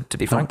 To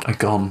be frank, are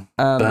gone,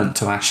 burnt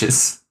to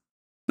ashes.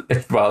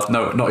 Well,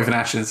 no, not even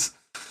ashes.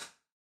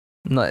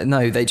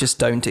 No, they just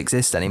don't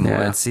exist anymore.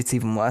 Yeah. It's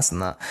even worse than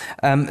that.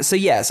 So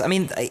yes, I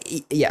mean, I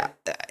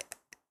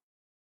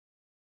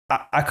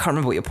can't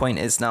remember what your point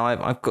is now.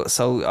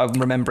 I'm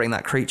remembering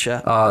that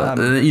creature.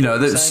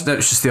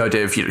 That's just the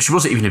idea of she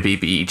wasn't even a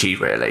BBEG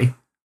really,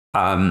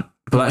 but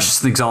that's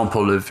just an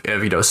example of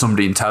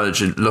somebody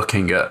intelligent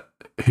looking at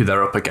who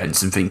they're up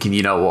against and thinking,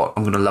 you know what,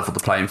 I'm going to level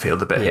the playing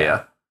field a bit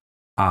here.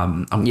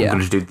 I'm going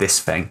to do this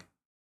thing.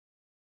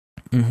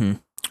 Mm-hmm.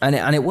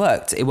 And it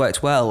worked. It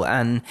worked well.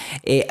 And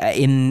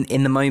in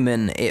the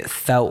moment, it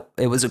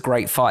was a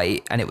great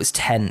fight and it was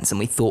tense and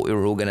we thought we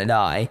were all going to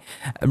die.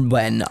 And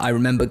when I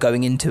remember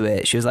going into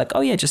it, she was like,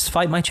 oh yeah, just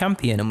fight my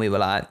champion. And we were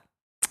like,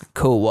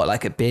 cool, what,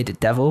 like a bearded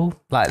devil?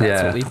 Like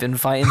that's what we've been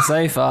fighting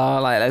so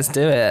far. Like, let's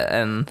do it.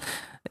 And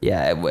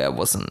yeah, it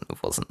wasn't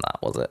that,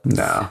 was it?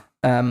 No.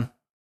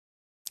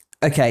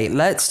 Okay,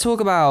 let's talk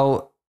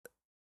about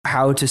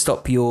how to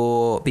stop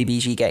your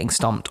BBG getting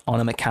stomped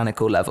on a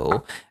mechanical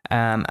level.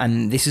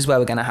 And this is where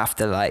we're going to have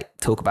to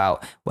talk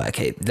about,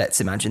 okay, let's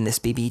imagine this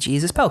BBG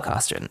is a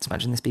spellcaster and let's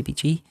imagine this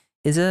BBG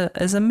is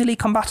a melee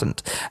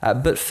combatant.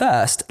 But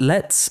first,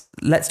 let's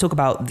talk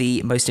about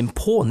the most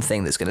important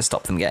thing that's going to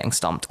stop them getting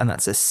stomped. And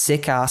that's a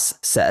sick ass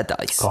set of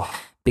dice.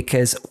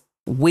 Because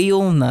we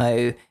all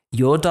know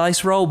your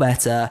dice roll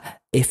better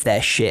if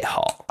they're shit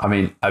hot. I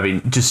mean,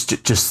 just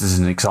as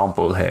an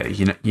example here,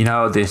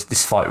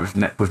 this fight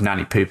with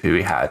Nanny Poo Poo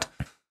we had,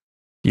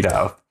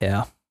 Yeah.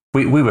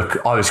 I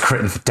was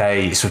critting for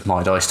days with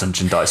my dice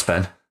dungeon dice,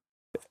 Ben.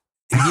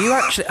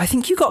 I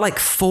think you got like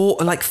four.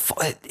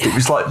 It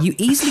was like you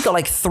easily got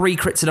like 3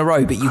 crits in a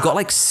row, but you got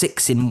like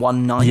 6 in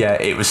one night.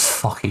 Yeah, it was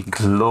fucking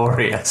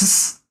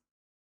glorious.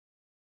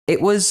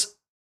 It was.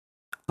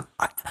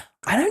 I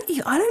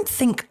don't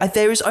think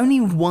there is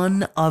only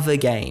one other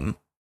game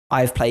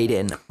I've played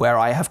in where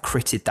I have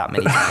critted that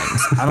many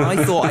times, and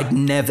I thought I'd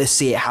never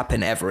see it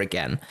happen ever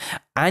again,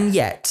 and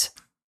yet.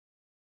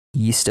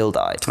 You still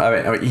died.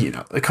 I mean,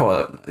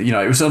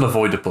 it was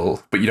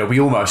unavoidable, but we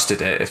almost did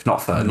it. If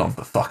not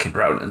for fucking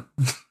Ronan.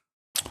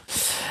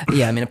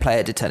 Yeah, I mean, a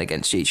player did turn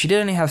against you. She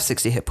did only have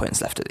 60 hit points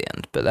left at the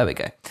end, but there we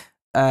go.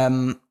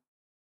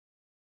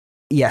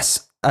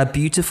 Yes, a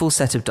beautiful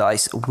set of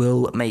dice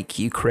will make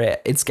you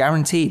crit. It's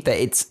guaranteed that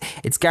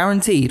it's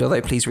guaranteed. Although,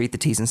 please read the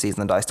T's and C's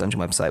on the Dice Dungeon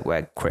website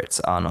where crits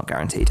are not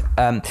guaranteed.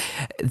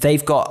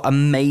 They've got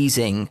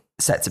amazing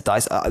sets of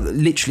dice,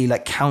 literally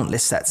like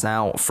countless sets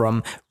now,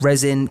 from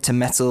resin to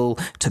metal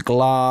to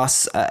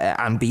glass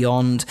and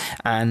beyond,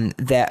 and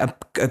they're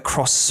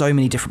across so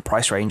many different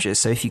price ranges.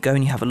 So if you go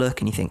and you have a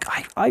look and you think,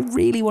 I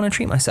really want to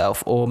treat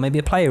myself, or maybe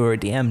a player or a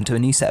DM, to a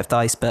new set of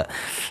dice, but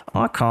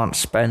I can't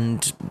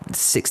spend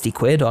 60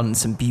 quid on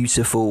some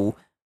beautiful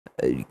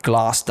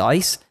glass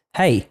dice,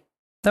 hey,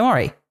 don't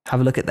worry,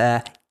 have a look at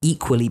their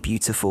equally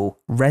beautiful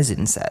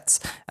resin sets.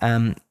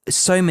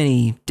 So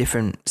many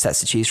different sets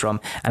to choose from.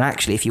 And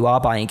actually, if you are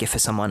buying a gift for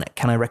someone,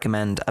 can I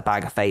recommend a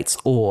bag of fates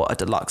or a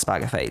deluxe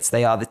bag of fates?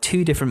 They are the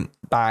 2 different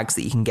bags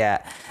that you can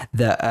get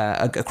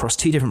that across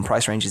 2 different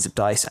price ranges of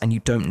dice, and you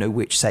don't know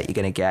which set you're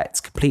going to get.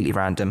 It's completely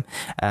random,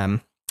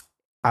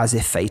 as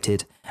if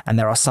fated. And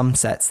there are some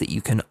sets that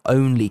you can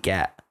only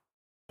get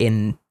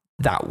in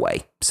that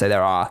way. So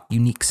there are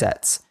unique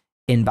sets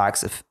in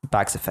bags of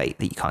fate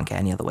that you can't get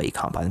any other way. You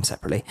can't buy them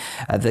separately.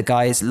 The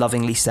guys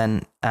lovingly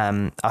sent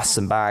us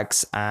some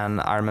bags, and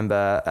I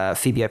remember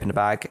Phoebe opened a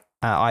bag,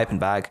 I opened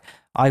a bag,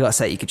 I got a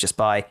set you could just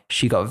buy,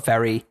 she got a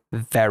very,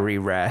 very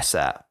rare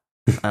set,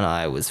 and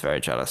I was very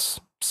jealous.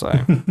 So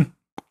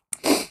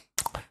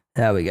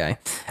there we go.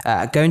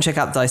 Go and check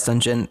out the Dice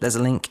Dungeon. There's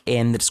a link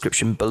in the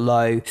description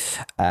below.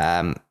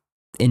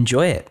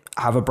 Enjoy it,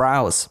 have a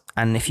browse,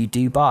 and if you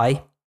do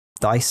buy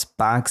dice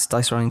bags,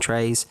 dice rolling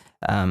trays,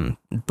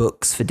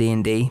 books for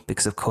D&D,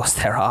 because of course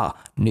there are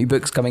new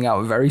books coming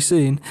out very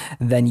soon,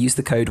 then use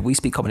the code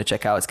WeSpeakCommon to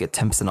checkout to get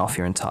 10% off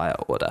your entire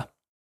order.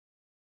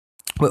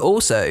 We're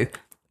also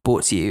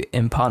brought to you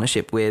in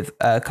partnership with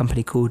a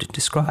company called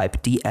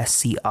Describe.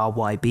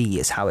 DSCRYB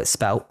is how it's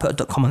spelled. Put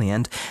a .com on the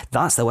end.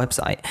 That's their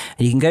website,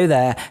 and you can go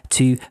there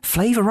to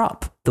flavor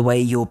up the way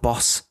your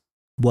boss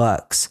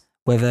works.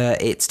 Whether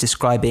it's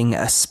describing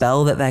a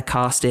spell that they're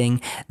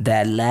casting,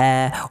 their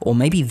lair, or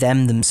maybe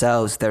them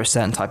themselves, if they're a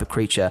certain type of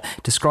creature.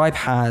 Describe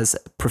has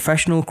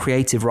professional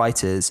creative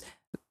writers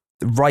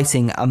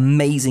writing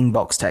amazing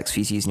box text for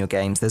you to use in your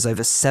games. There's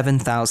over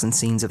 7,000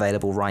 scenes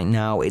available right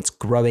now. It's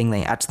growing.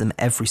 They add to them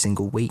every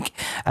single week.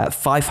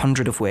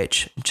 500 of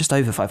which, just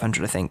over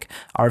 500 I think,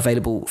 are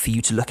available for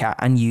you to look at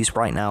and use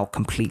right now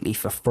completely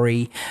for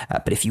free.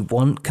 But if you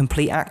want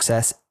complete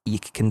access, you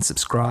can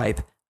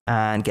subscribe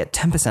and get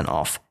 10%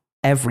 off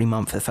every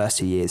month for the first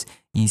 2 years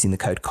using the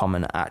code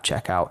common at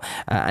checkout.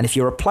 And if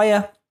you're a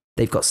player,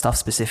 they've got stuff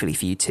specifically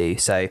for you too.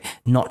 So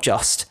not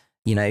just,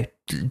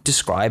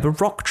 describe a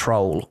rock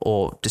troll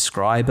or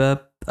describe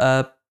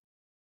a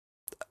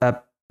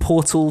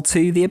portal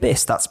to the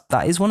abyss.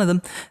 That is one of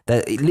them.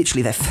 There's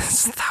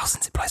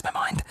thousands, it blows my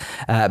mind.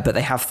 But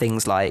they have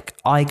things like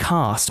I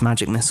cast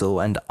magic missile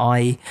and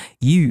I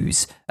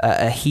use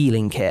a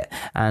healing kit,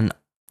 and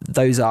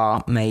those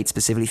are made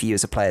specifically for you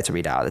as a player to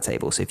read out of the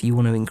table. So if you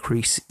want to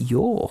increase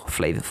your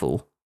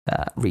flavorful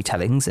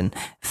retellings and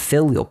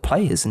fill your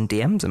players' and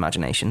DM's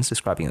imaginations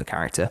describing your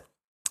character,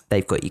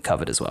 they've got you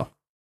covered as well.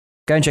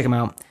 Go and check them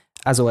out.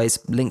 As always,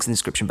 links in the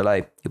description below.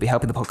 You'll be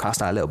helping the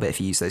podcast out a little bit if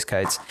you use those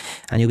codes,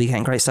 and you'll be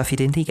getting great stuff for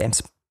your D&D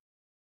games.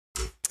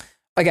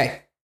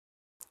 Okay.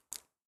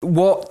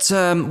 What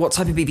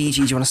type of BBEG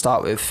do you want to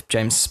start with,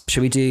 James?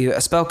 Should we do a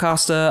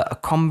spellcaster, a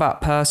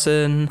combat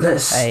person,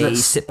 let's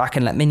sit back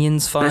and let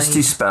minions fight? Let's do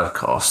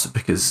spellcaster,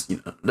 because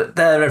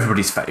they're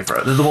everybody's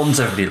favourite. They're the ones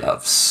everybody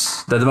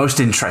loves. They're the most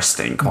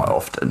interesting quite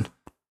often.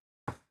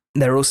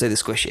 They're also the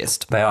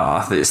squishiest. They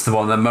are. It's the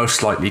one they're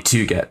most likely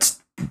to get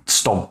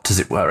stomped, as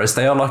it were, as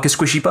they are like a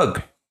squishy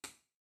bug.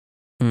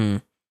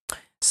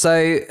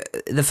 So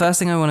the first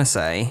thing I want to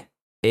say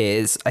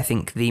is I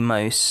think the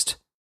most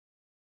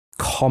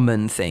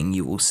common thing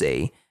you will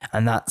see,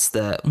 and that's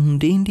that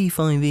D&D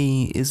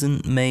 5e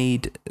isn't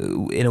made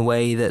in a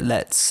way that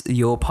lets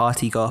your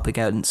party go up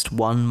against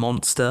one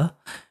monster.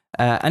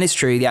 And it's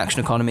true, the action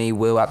economy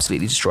will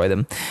absolutely destroy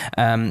them.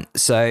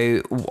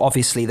 So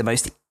obviously the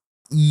most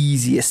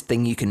easiest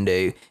thing you can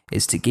do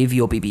is to give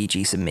your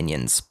BBEG some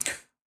minions.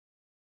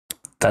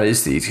 That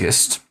is the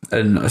easiest.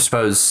 And I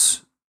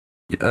suppose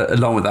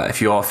along with that,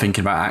 if you are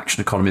thinking about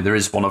action economy, there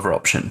is one other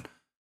option.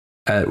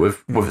 With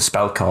a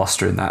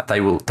spellcaster in that,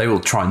 they will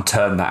try and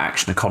turn that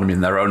action economy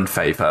in their own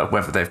favour,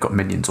 whether they've got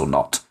minions or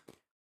not.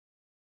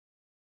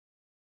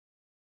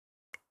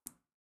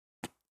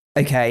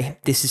 Okay,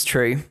 this is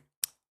true.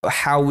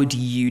 how would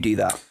you do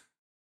that?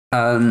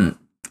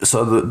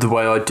 So the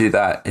way I do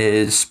that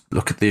is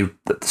look at the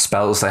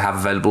spells they have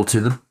available to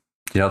them.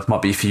 There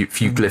might be a few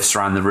glyphs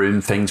around the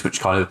room, things which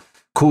kind of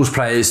cause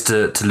players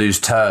to lose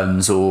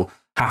turns or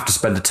have to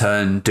spend a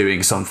turn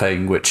doing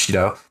something which,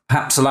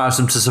 perhaps allows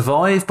them to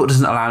survive, but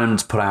doesn't allow them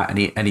to put out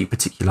any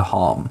particular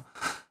harm.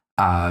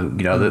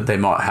 That they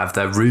might have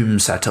their room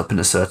set up in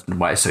a certain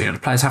way. So, the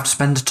players have to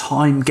spend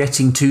time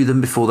getting to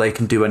them before they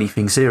can do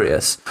anything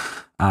serious.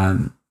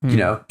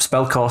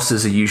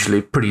 Spellcasters are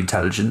usually pretty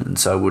intelligent, and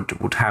so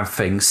would have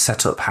things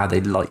set up how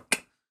they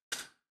like.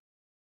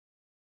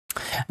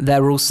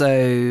 They're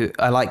also,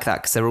 I like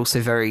that because they're also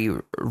very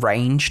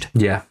ranged.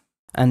 Yeah.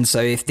 And so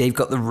if they've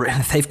got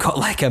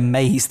like a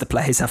maze the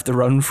players have to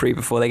run through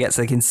before they get,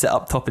 so they can sit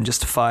up top and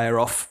just fire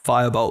off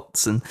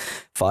firebolts and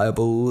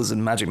fireballs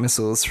and magic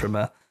missiles from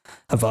a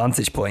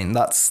vantage point.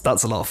 That's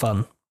a lot of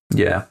fun.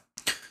 Yeah.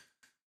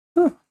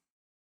 Huh.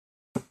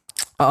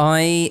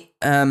 I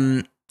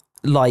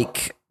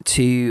like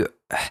to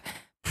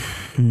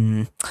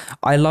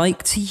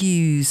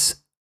use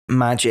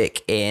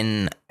magic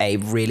in a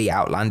really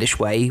outlandish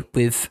way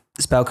with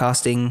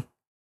spellcasting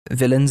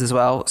villains as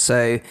well.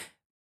 So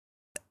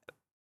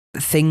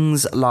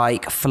things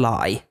like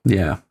fly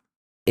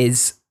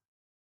is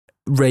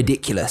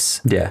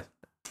ridiculous. Yeah.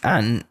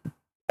 And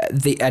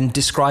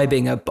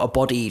describing a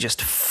body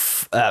just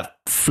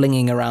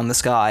flinging around the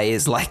sky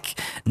is like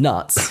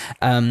nuts.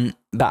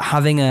 But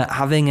having a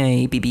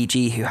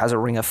BBEG who has a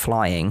ring of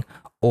flying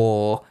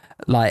or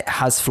like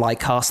has fly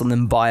cast on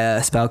them by a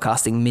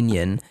spellcasting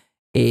minion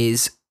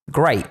is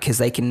great because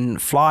they can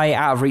fly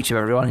out of reach of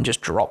everyone and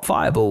just drop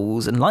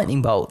fireballs and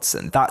lightning bolts,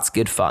 and that's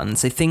good fun.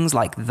 So things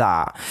like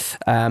that.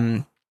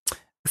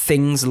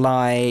 Things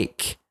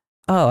like,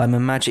 I'm a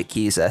magic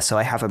user, so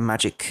I have a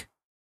magic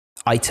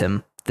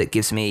item that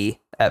gives me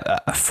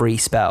a free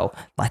spell,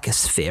 like a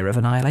Sphere of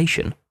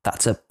Annihilation.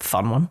 That's a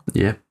fun one.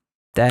 Yeah.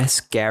 They're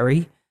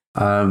scary.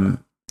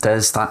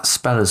 There's that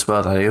spell as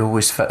well that I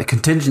always felt.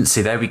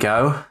 Contingency, there we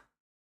go.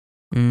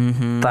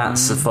 Mm-hmm.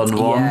 That's a fun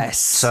one. Yes.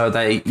 So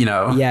they,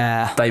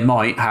 they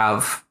might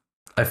have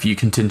a few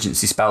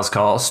contingency spells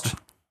cast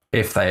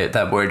if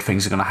they're worried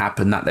things are going to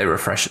happen, that they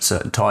refresh at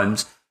certain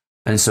times.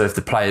 And so if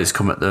the players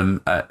come at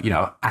them,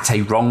 at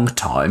a wrong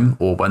time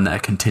or when their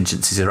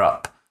contingencies are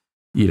up,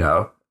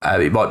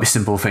 it might be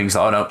simple things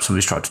like,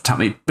 somebody's tried to tap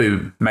me,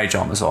 boom, mage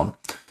armor's on.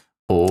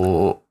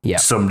 Or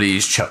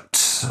somebody's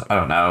chucked, I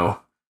don't know,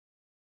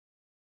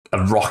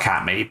 a rock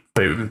at me,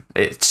 boom,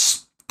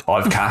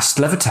 I've cast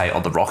levitate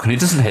on the rock and it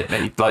doesn't hit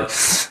me.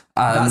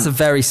 That's a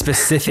very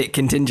specific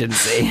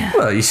contingency.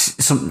 Well,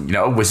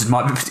 a wizard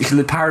might be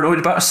particularly paranoid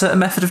about a certain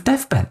method of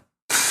death bend.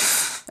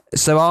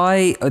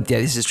 So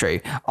this is true.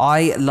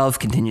 I love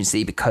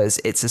contingency because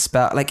it's a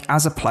spell, like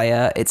as a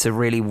player, it's a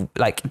really,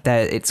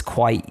 it's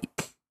quite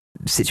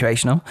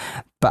situational.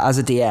 But as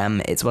a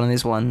DM, it's one of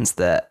those ones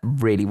that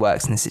really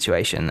works in this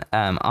situation.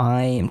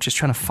 I am just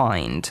trying to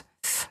find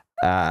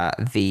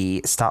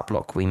the stat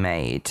block we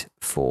made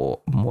for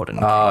Modern.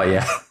 Oh,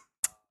 yeah.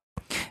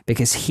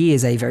 Because he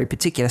is a very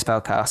particular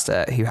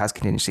spellcaster who has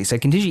contingency. So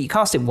contingency, you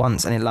cast it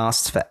once and it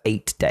lasts for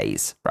 8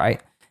 days,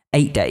 right?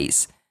 8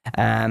 days.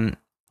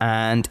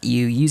 And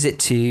you use it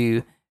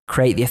to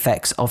create the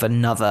effects of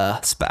another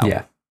spell.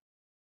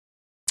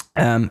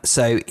 Yeah.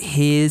 So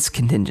his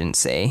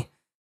contingency,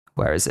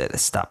 where is it? The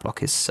stat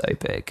block is so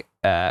big.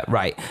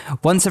 Right.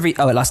 It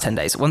lasts 10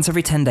 days. Once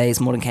every 10 days,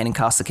 Mordenkainen Cannon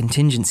casts a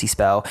contingency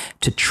spell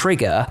to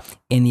trigger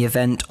in the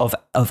event of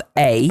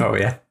A. Oh,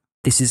 yeah.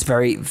 This is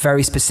very,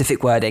 very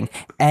specific wording.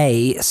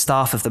 A,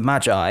 Staff of the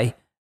Magi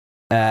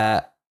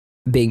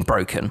being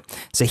broken.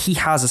 So he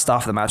has a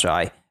Staff of the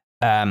Magi,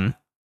 and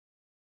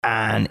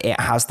it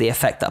has the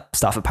effect that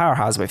Staff of Power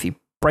has, where if you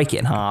break it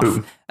in half,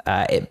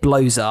 it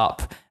blows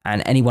up,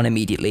 and anyone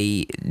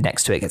immediately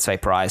next to it gets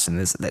vaporized, and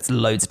there's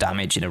loads of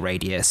damage in a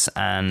radius,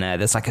 and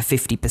there's like a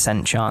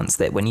 50% chance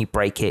that when you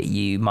break it,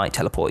 you might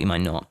teleport, you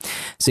might not.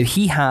 So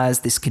he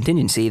has this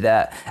contingency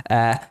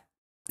that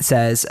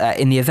says,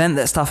 in the event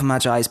that Staff of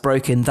Magi is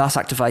broken, thus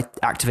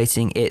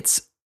activating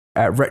its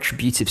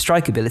retributive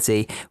strike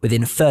ability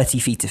within 30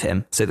 feet of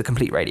him, so the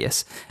complete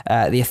radius.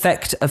 The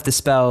effect of the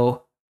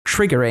spell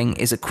triggering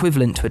is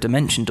equivalent to a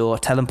dimension door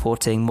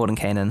teleporting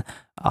Mordenkainen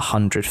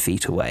 100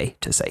 feet away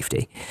to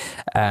safety.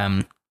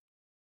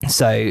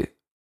 So,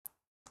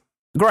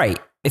 great.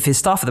 If his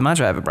Staff of the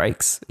Magi ever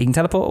breaks, he can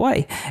teleport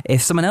away.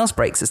 If someone else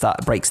breaks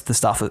the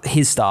staff of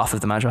his Staff of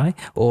the Magi,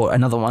 or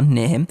another one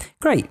near him,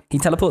 great, he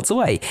teleports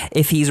away.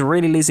 If he's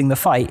really losing the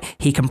fight,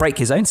 he can break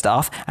his own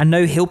staff and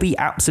know he'll be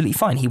absolutely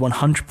fine. He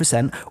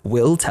 100%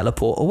 will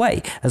teleport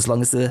away, as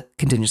long as the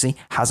contingency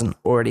hasn't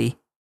already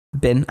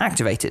been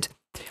activated.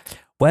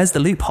 Where's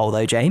the loophole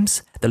though,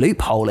 James? The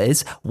loophole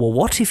is, well,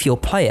 what if your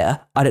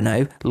player, I don't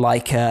know,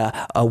 like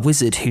a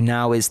wizard who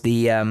now is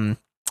the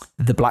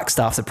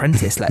Blackstaff's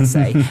apprentice, let's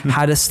say,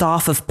 had a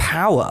Staff of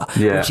Power,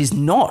 which is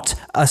not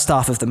a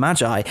Staff of the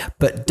Magi,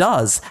 but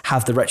does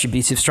have the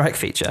retributive strike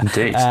feature.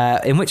 Indeed.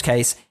 In which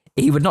case,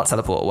 he would not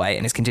teleport away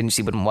and his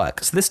contingency wouldn't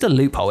work. So there's still a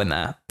loophole in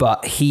there,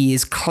 but he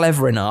is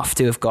clever enough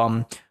to have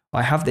gone,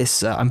 I have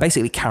this, I'm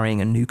basically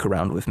carrying a nuke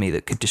around with me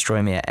that could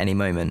destroy me at any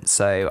moment.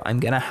 So I'm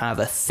going to have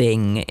a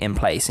thing in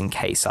place in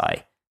case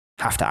I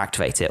have to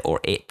activate it or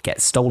it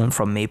gets stolen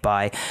from me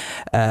by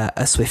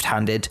a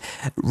swift-handed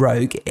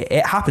rogue.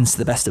 It happens to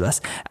the best of us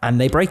and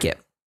they break it.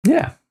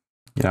 Yeah.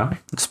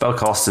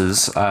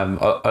 Spellcasters, I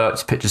like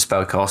to picture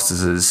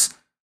spellcasters as,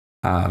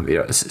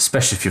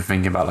 especially if you're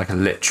thinking about like a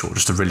lich or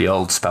just a really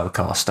old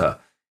spellcaster,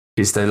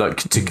 is they like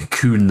to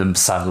cocoon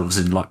themselves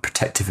in like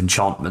protective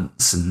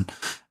enchantments and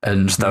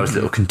those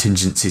little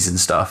contingencies and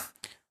stuff.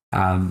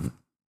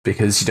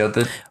 Because, they're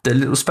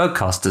little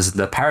spellcasters and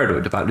they're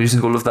paranoid about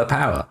losing all of their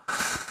power.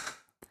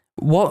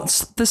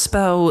 What's the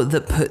spell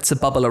that puts a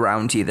bubble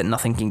around you that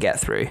nothing can get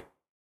through?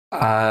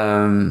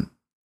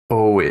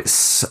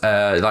 It's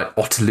like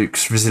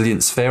Otterluke's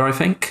Resilient Sphere, I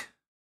think.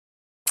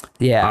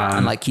 Yeah,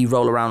 and like you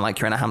roll around like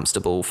you're in a hamster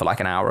ball for like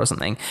an hour or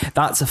something.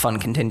 That's a fun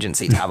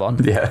contingency to have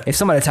on. Yeah. If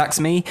someone attacks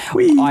me,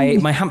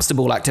 my hamster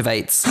ball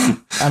activates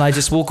and I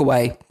just walk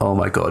away. Oh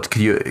my god!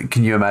 Can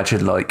you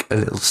imagine like a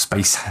little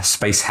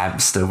space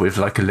hamster with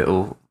like a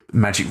little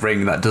magic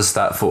ring that does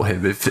that for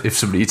him? If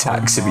somebody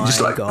attacks him, he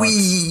just like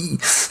wee.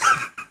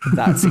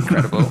 That's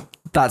incredible.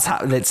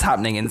 It's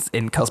happening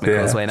in Cosmic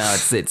Causeway now.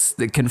 It's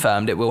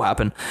confirmed it will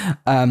happen.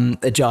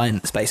 A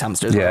giant space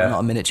hamster as well, not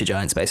a miniature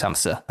giant space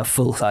hamster, a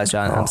full-size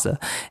giant hamster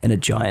in a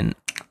giant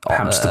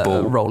hamster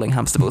ball, rolling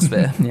hamster ball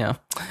sphere. Yeah.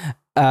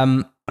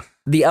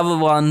 The other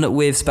one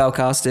with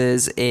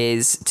spellcasters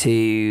is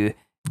to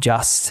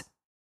just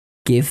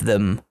give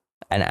them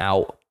an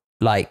out.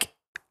 Like,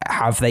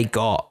 have they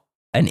got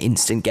an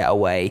instant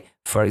getaway?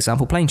 For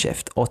example, plane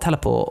shift or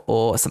teleport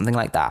or something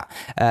like that.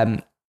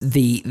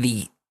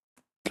 The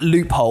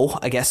loophole,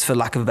 I guess, for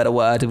lack of a better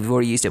word, we've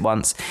already used it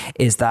once,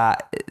 is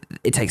that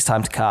it takes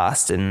time to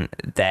cast and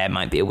there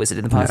might be a wizard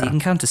in the party who can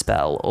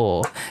counterspell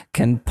or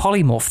can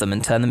polymorph them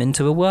and turn them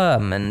into a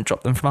worm and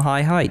drop them from a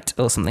high height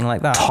or something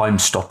like that. Time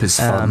stop is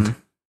fun.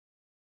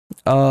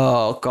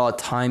 Oh god,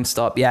 time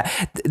stop. Yeah.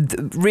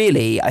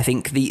 Really, I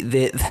think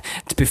the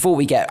before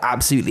we get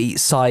absolutely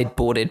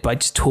sideboarded by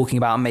just talking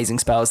about amazing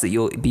spells that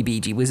your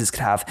BBEG wizards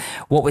could have,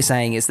 what we're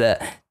saying is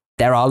that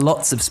there are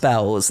lots of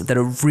spells that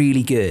are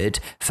really good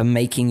for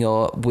making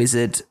your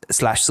wizard /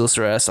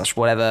 sorcerer /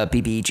 whatever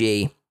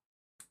BBEG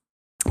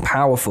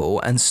powerful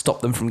and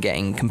stop them from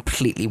getting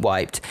completely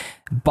wiped.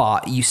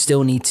 But you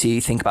still need to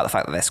think about the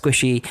fact that they're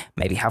squishy,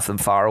 maybe have them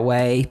far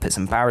away, put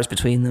some barriers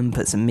between them,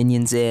 put some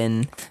minions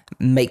in,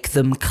 make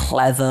them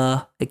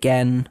clever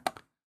again.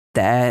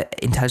 They're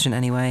intelligent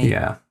anyway.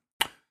 Yeah.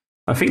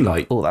 I think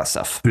like all that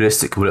stuff.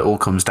 Realistic, what it all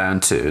comes down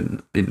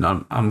to, and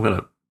I'm going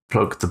to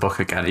plug the book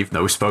again, even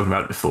though we've spoken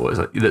about it before, is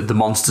like the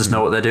monsters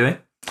know what they're doing.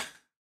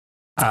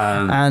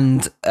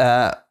 And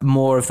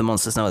more of the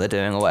monsters know what they're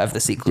doing, or whatever the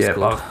sequel's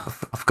called.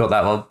 I've got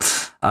that one.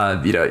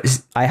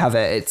 I have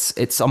it.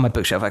 It's on my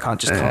bookshelf. I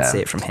can't see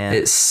it from here.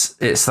 It's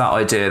that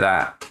idea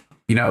that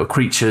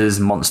creatures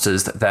and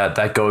monsters that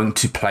they're going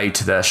to play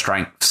to their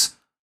strengths.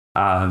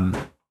 And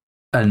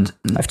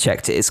I've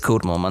checked it. It's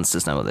called More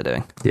Monsters Know What They're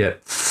Doing. Yeah.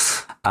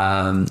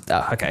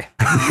 Okay.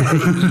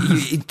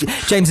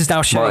 James is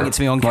now showing it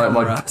to me on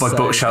camera. My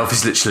bookshelf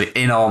is literally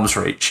in arm's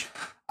reach.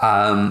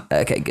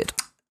 Okay, good.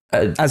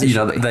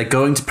 They're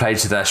going to play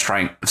to their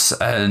strengths,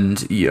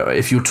 and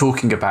if you're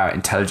talking about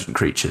intelligent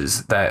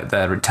creatures,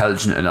 they're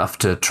intelligent enough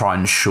to try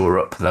and shore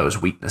up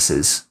those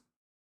weaknesses.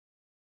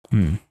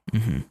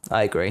 Mm-hmm.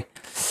 I agree.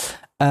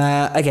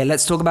 Okay,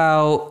 let's talk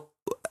about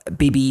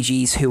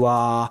BBEGs who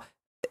are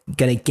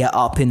going to get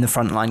up in the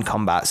frontline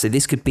combat. So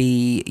this could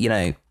be,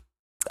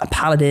 a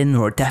paladin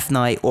or a death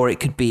knight, or it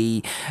could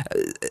be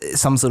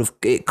some sort of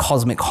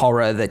cosmic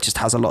horror that just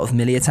has a lot of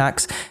melee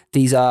attacks.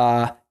 These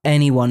are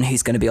anyone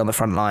who's going to be on the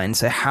front line.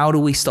 So how do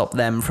we stop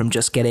them from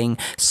just getting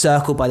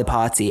circled by the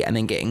party and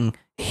then getting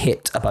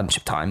hit a bunch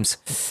of times?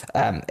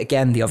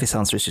 Again, the obvious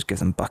answer is just give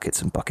them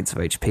buckets and buckets of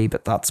HP,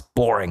 but that's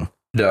boring.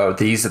 No,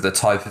 these are the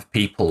type of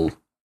people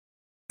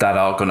that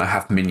are going to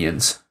have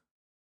minions.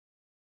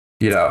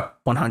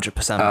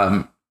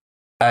 100%.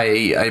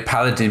 A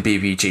paladin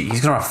BBG,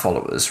 he's going to have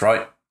followers,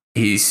 right?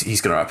 He's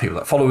going to have people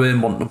that follow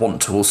him,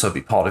 want to also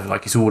be part of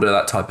like his order,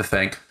 that type of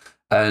thing.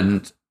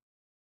 And,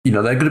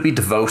 they're going to be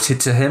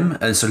devoted to him.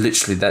 And so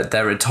literally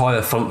their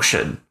entire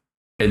function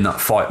in that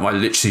fight might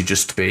literally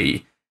just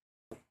be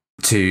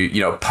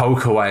to,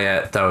 poke away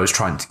at those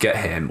trying to get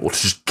him or to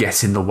just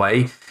get in the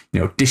way,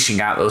 dishing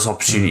out those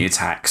opportunity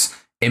attacks,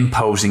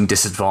 imposing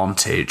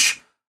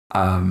disadvantage,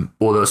 all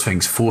those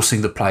things,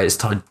 forcing the players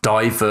to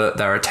divert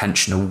their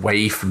attention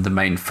away from the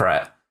main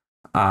threat.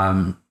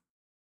 And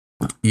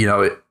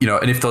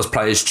if those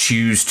players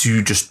choose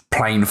to just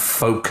plain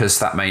focus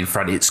that main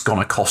threat, it's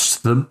gonna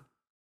cost them.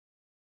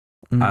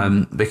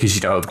 Because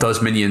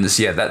those minions,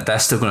 they're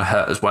still gonna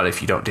hurt as well if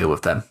you don't deal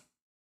with them.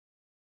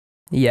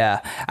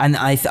 Yeah, and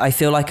I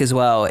feel like as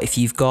well, if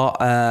you've got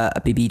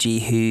a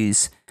BBG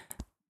who's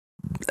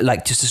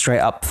like just a straight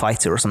up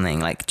fighter or something,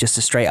 like just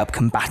a straight up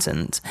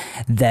combatant,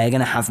 they're going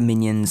to have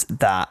minions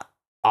that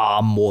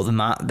are more than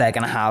that. They're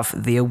going to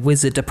have the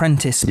wizard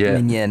apprentice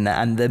minion,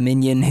 and the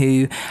minion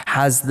who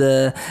has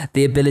the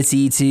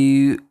ability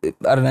to,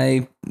 I don't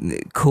know,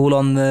 call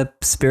on the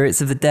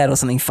spirits of the dead or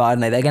something. I don't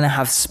know. They're going to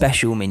have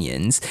special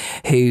minions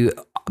who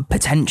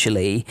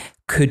potentially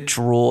could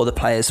draw the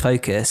player's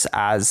focus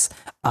as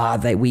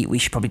we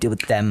should probably deal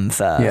with them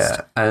first.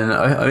 Yeah, and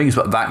I think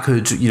that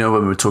could, when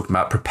we were talking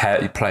about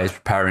players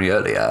preparing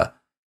earlier,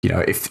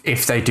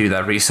 if they do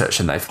their research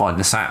and they find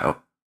this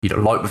out,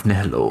 like with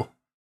Nihilor,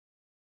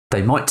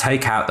 they might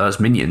take out those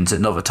minions at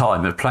another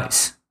time and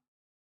place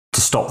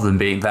to stop them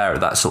being there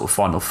at that sort of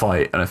final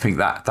fight. And I think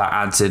that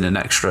adds in an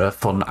extra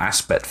fun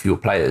aspect for your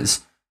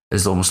players.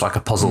 It's almost like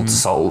a puzzle to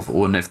solve.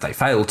 Or if they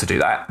fail to do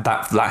that,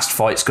 that last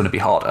fight's going to be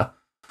harder.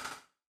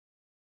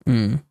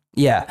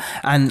 Yeah,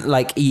 and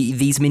like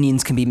these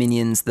minions can be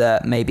minions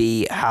that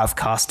maybe have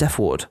cast Death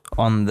Ward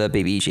on the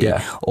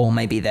BBEG, or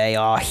maybe they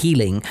are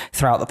healing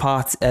throughout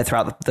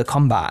the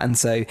combat, and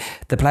so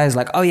the player's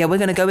like, oh yeah, we're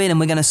going to go in and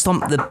we're going to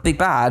stomp the big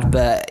bad,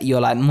 but you're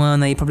like, well,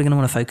 no, you're probably going to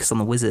want to focus on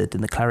the wizard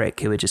and the cleric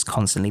who are just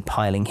constantly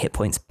piling hit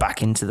points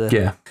back into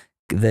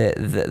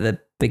the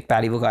big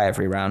bad evil guy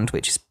every round,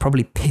 which is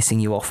probably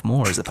pissing you off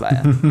more as a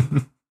player.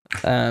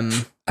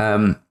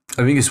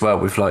 I think as well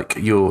with like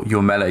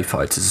your melee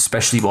fighters,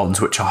 especially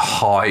ones which are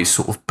high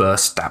sort of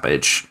burst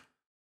damage,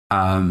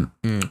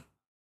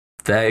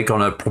 they're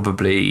gonna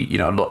probably,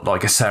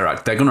 like a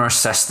Serac, they're gonna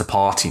assess the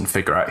party and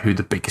figure out who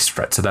the biggest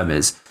threat to them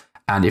is.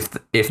 And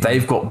if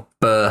they've got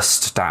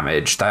burst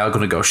damage, they are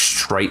gonna go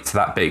straight to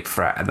that big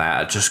threat, and they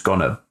are just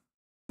gonna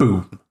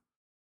boom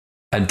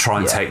and try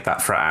and take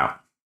that threat out.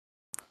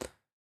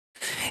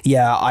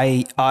 Yeah,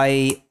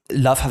 I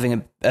love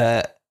having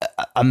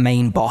a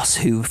main boss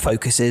who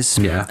focuses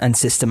and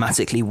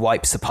systematically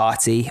wipes the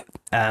party,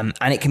 and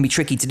it can be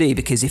tricky to do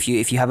because if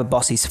you have a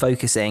boss who's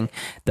focusing,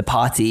 the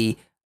party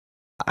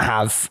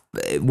have,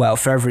 well,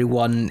 for every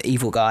one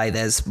evil guy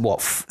there's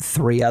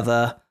 3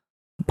 other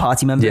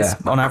party members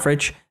on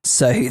average,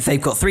 so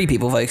they've got 3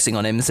 people focusing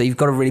on him, so you've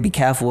got to really be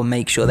careful and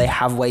make sure they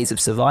have ways of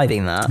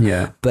surviving that.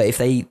 But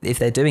if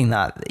they're doing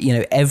that,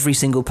 every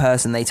single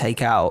person they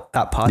take out,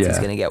 that party is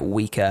going to get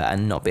weaker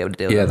and not be able to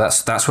deal with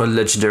it. That's where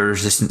legendary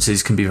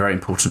resistances can be very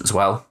important as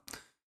well.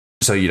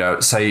 So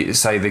say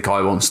the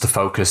guy wants to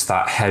focus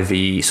that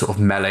heavy sort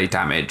of melee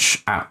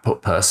damage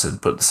output person,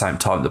 but at the same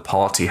time the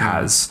party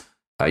has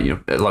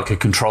like a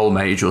control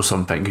mage or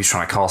something who's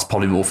trying to cast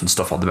polymorph and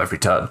stuff on them every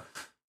turn.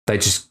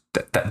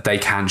 They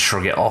can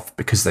shrug it off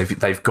because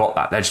they've got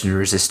that legendary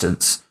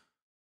resistance.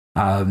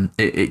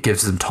 It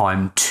gives them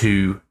time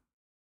to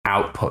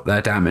output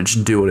their damage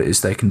and do what it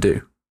is they can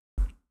do.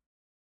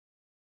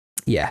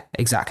 Yeah,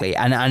 exactly.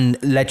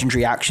 And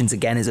legendary actions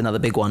again is another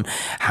big one.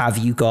 Have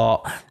you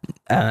got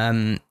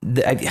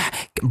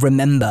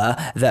remember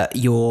that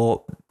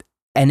your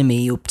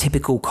enemy, your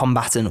typical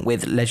combatant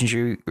with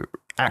legendary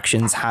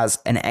actions, has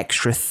an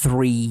extra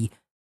 3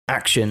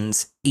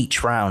 actions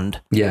each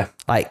round. Yeah.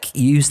 Like,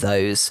 use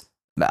those.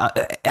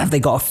 Have they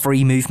got a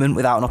free movement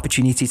without an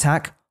opportunity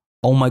attack?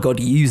 Oh my god,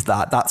 use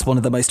that. That's one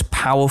of the most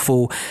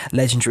powerful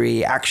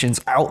legendary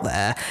actions out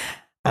there,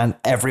 and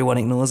everyone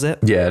ignores it.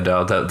 Yeah,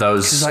 no,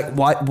 those... It's like,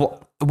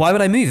 why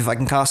would I move if I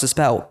can cast a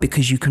spell?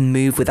 Because you can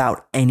move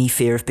without any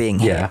fear of being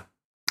hit. Yeah,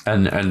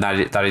 and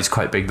that is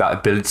quite big, that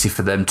ability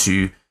for them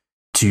to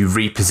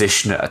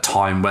reposition at a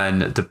time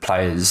when the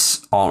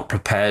players aren't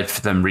prepared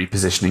for them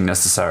repositioning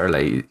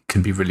necessarily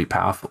can be really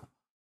powerful.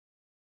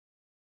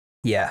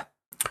 Yeah.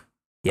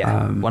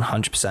 Yeah,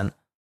 100%.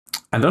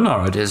 And on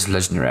our ideas of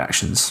legendary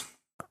actions,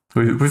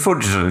 we've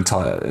already done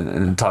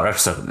an entire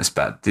episode on this,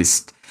 but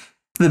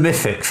the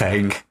mythic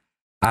thing.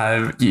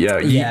 You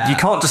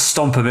can't just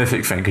stomp a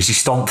mythic thing because you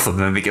stomp them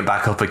and then they get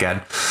back up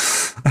again.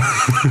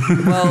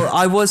 Well,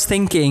 I was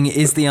thinking,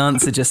 is the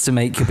answer just to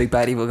make your big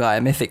bad evil guy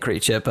a mythic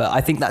creature? But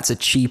I think that's a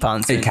cheap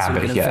answer. It can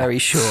be, very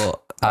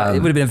short.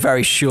 It would have been a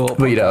very short.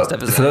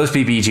 But for those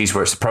BBEGs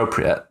where it's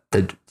appropriate,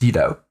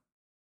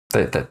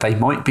 they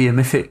might be a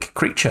mythic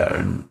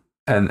creature,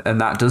 and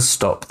that does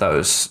stop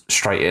those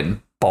straight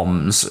in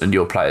bombs and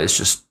your players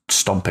just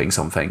stomping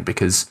something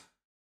because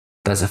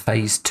there's a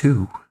phase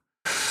 2.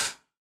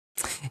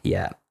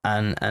 Yeah,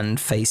 and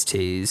phase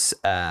 2s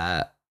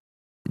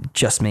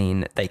just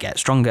mean they get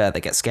stronger, they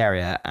get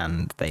scarier,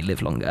 and they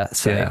live longer.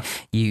 So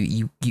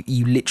you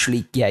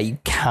literally, you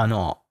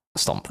cannot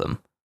stomp them.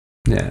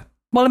 Yeah.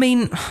 Well, I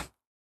mean,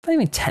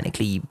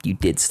 technically you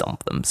did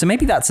stomp them. So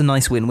maybe that's a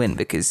nice win-win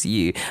because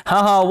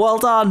well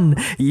done,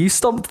 you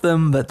stomped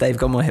them, but they've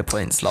got more hit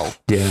points, lol.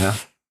 Yeah.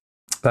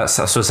 I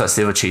suppose that's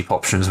the other cheap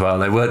option as well.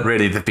 They weren't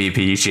really the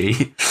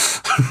BBEG.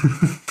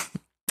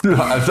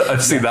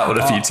 I've seen that one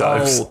a few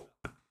times.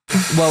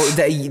 Well,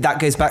 that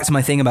goes back to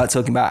my thing about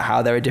talking about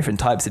how there are different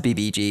types of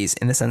BBEGs,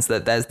 in the sense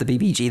that there's the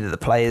BBEG that the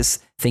players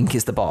think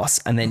is the boss,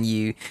 and then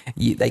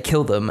they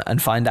kill them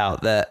and find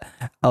out that,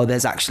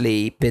 there's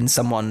actually been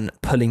someone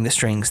pulling the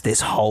strings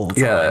this whole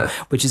time,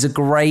 which is a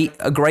great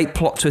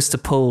plot twist to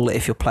pull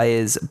if your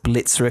players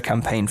blitz through a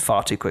campaign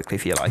far too quickly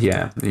for your liking.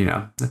 Yeah,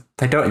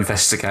 they don't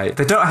investigate.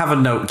 They don't have a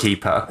note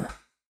keeper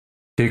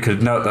who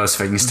could note those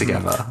things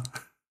together.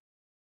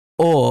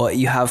 Or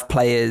you have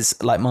players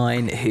like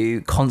mine who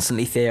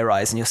constantly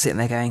theorize, and you're sitting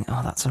there going,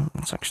 "Oh, that's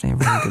actually a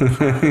really good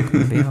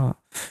plan.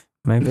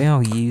 Maybe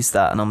I'll use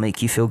that, and I'll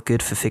make you feel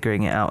good for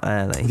figuring it out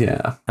early."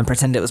 Yeah, and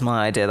pretend it was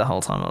my idea the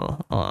whole time,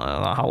 the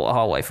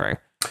whole way through.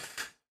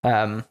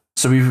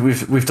 So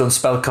we've done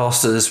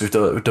spellcasters, we've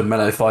done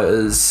melee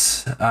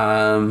fighters.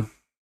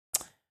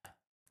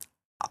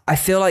 I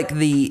feel like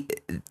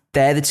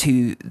they're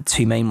the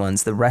two main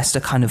ones. The rest are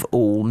kind of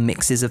all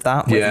mixes of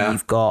that. Whether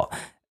you've got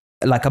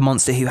like a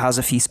monster who has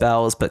a few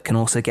spells but can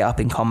also get up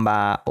in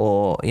combat,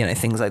 or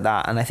things like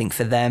that. And I think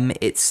for them,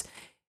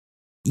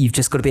 you've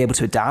just got to be able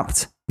to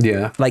adapt.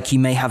 Yeah, like you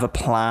may have a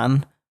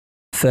plan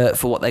for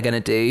what they're going to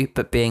do,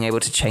 but being able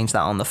to change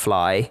that on the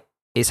fly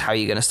is how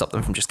you're going to stop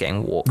them from just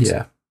getting walked.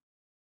 Yeah.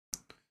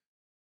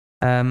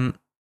 Have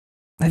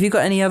you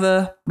got any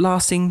other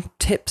lasting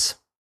tips?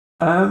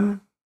 I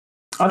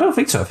don't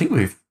think so. I think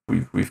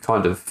we've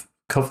kind of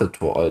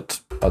covered what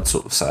I'd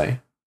sort of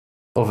say.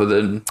 Other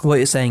than what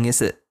you're saying is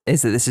that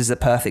this is a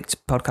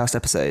perfect podcast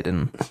episode,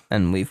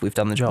 and we've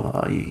done the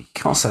job. You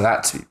can't say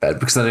that to me, Ben,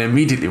 because then I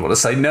immediately want to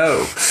say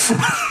no.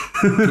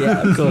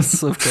 Yeah, of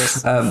course.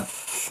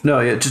 No,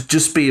 yeah,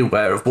 just be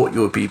aware of what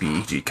your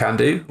BBEG can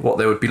do, what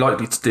they would be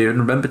likely to do, and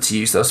remember to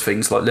use those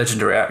things like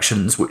legendary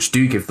actions, which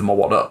do give them a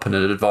one-up and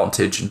an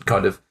advantage, and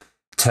kind of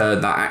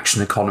turn that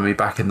action economy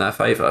back in their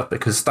favour,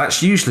 because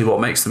that's usually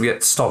what makes them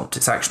get stomped.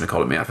 It's action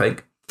economy, I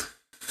think.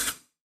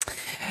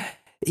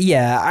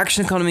 Yeah,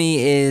 action economy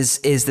is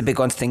the big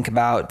one to think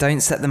about. Don't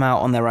set them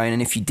out on their own,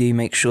 and if you do,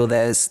 make sure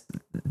there's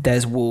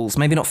walls,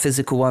 maybe not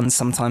physical ones,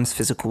 sometimes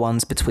physical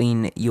ones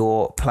between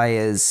your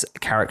players,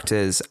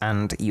 characters,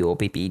 and your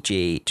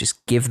BBG.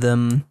 Just give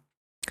them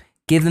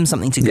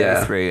something to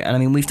go through. And I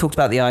mean, we've talked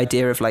about the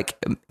idea of like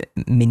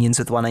minions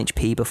with 1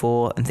 HP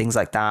before and things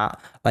like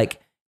that. Like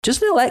just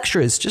little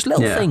extras, just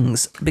little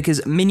things,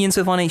 because minions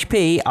with 1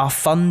 HP are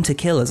fun to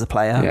kill as a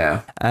player.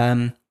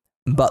 Yeah.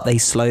 But they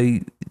slow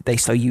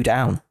you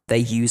down. They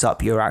use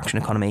up your action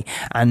economy,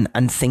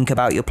 and think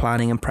about your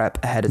planning and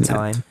prep ahead of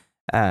time.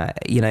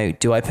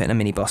 Do I put in a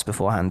mini boss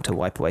beforehand to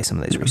wipe away some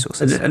of those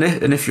resources? And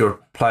if you're a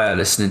player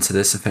listening to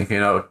this and thinking,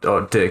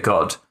 oh dear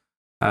God,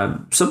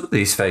 some of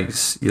these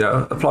things,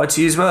 apply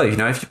to you as well. If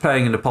you're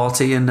playing in a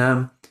party and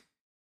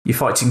you're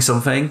fighting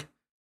something,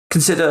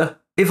 consider,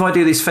 if I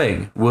do this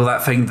thing, will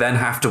that thing then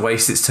have to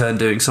waste its turn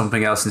doing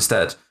something else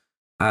instead?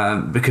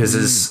 Because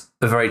as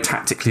a very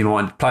tactically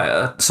minded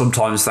player,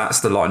 sometimes that's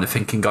the line of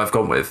thinking I've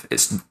gone with.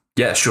 It's,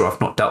 sure, I've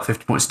not dealt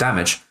 50 points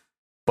damage,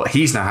 but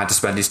he's now had to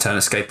spend his turn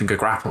escaping a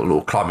grapple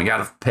or climbing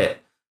out of a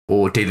pit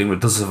or dealing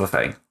with this other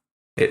thing.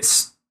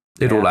 It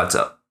all adds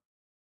up.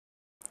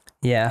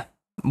 Yeah,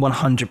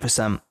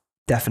 100%.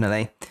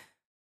 Definitely.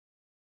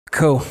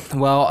 Cool.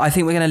 Well, I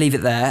think we're going to leave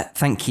it there.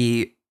 Thank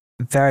you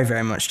very,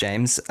 very much,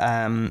 James.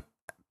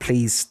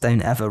 Please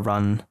don't ever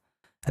run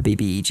a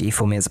BBEG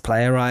for me as a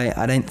player.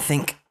 I don't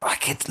think I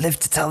could live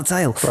to tell the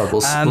tale. Well,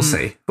 we'll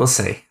see. We'll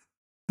see.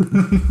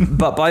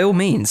 But by all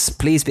means,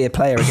 please be a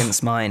player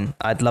against mine.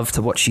 I'd love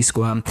to watch you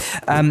squirm.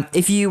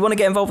 If you want to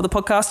get involved with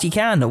the podcast, you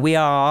can. We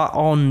are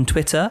on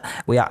Twitter.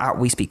 We are at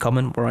We Speak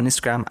Common. We're on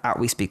Instagram at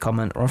We Speak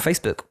Common. Or on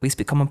Facebook, We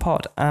Speak Common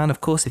Pod. And of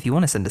course, if you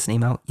want to send us an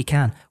email, you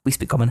can.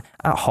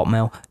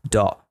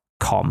 WeSpeakCommon@hotmail.com.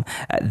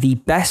 The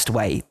best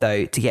way,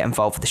 though, to get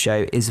involved with the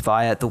show is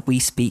via the We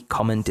Speak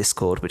Common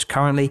Discord, which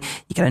currently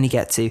you can only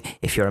get to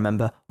if you're a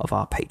member of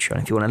our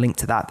Patreon. If you want to link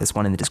to that, there's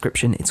one in the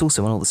description. It's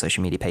also on all the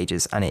social media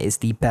pages, and it is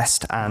the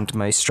best and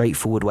most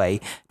straightforward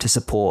way to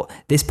support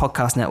this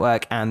podcast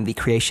network and the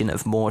creation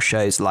of more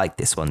shows like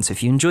this one. So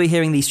if you enjoy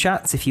hearing these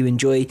chats, if you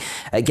enjoy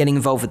getting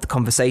involved with the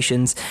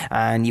conversations,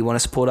 and you want to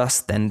support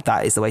us, then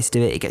that is the way to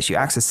do it. It gets you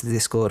access to the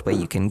Discord, where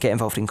you can get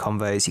involved in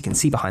convos, you can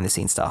see behind the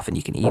scenes stuff, and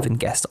you can even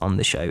guest on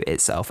the show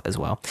itself as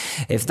well.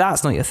 If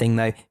that's not your thing,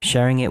 though,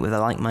 sharing it with a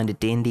like-minded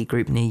D&D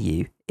group near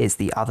you is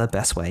the other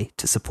best way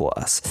to support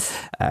us.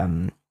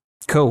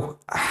 Cool.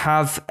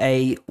 Have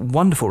a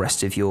wonderful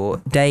rest of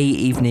your day,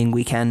 evening,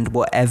 weekend,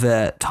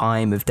 whatever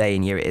time of day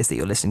and year it is that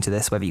you're listening to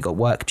this, whether you got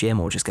work, gym,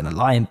 or just going to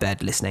lie in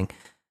bed listening.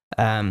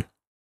 Did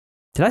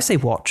I say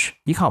watch?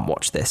 You can't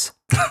watch this.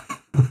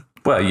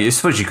 Well, I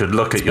suppose you could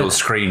look at your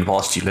screen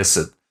whilst you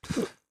listen.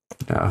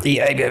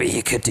 Yeah,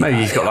 you could do. Maybe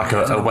you've got like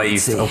a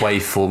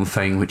waveform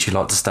thing which you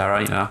like to stare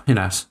at. Who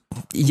knows?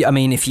 Yeah, I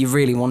mean, if you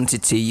really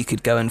wanted to, you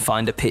could go and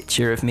find a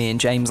picture of me and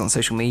James on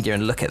social media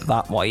and look at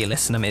that while you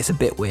listen. I mean, it's a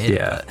bit weird,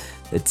 but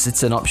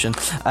it's an option.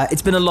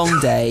 It's been a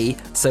long day,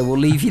 so we'll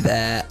leave you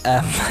there.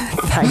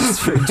 Thanks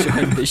for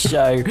enjoying the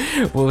show.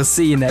 We'll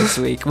see you next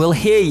week. We'll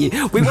hear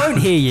you. We won't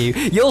hear you.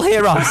 You'll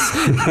hear us.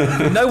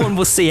 No one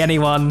will see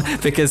anyone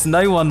because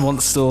no one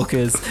wants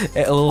stalkers.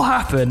 It'll all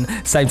happen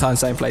same time,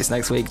 same place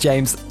next week.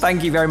 James,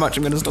 thank you very much.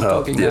 I'm going to stop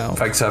talking now.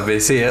 Thanks for having me.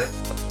 See ya.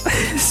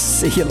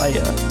 See you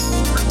later.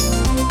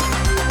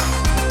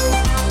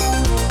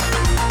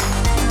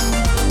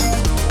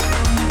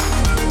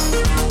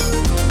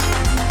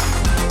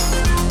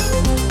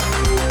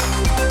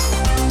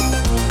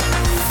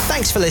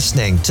 Thanks for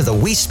listening to the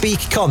We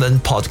Speak Common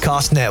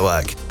podcast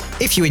network.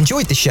 If you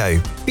enjoyed the show,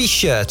 be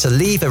sure to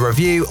leave a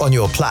review on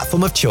your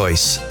platform of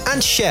choice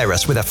and share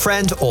us with a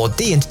friend or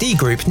D&D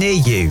group near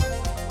you.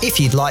 If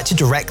you'd like to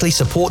directly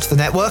support the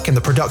network and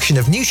the production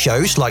of new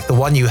shows like the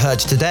one you heard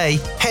today,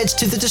 head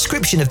to the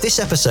description of this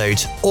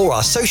episode or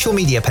our social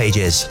media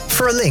pages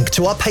for a link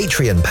to our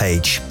Patreon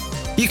page.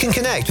 You can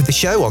connect with the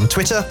show on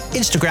Twitter,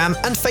 Instagram,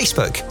 and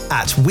Facebook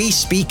at We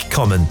Speak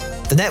Common.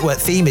 The network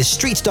theme is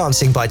Street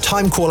Dancing by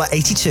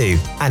Timecrawler82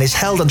 and is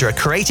held under a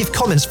Creative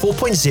Commons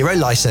 4.0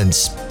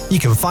 license. You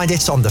can find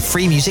it on the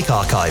Free Music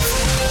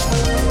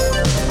Archive.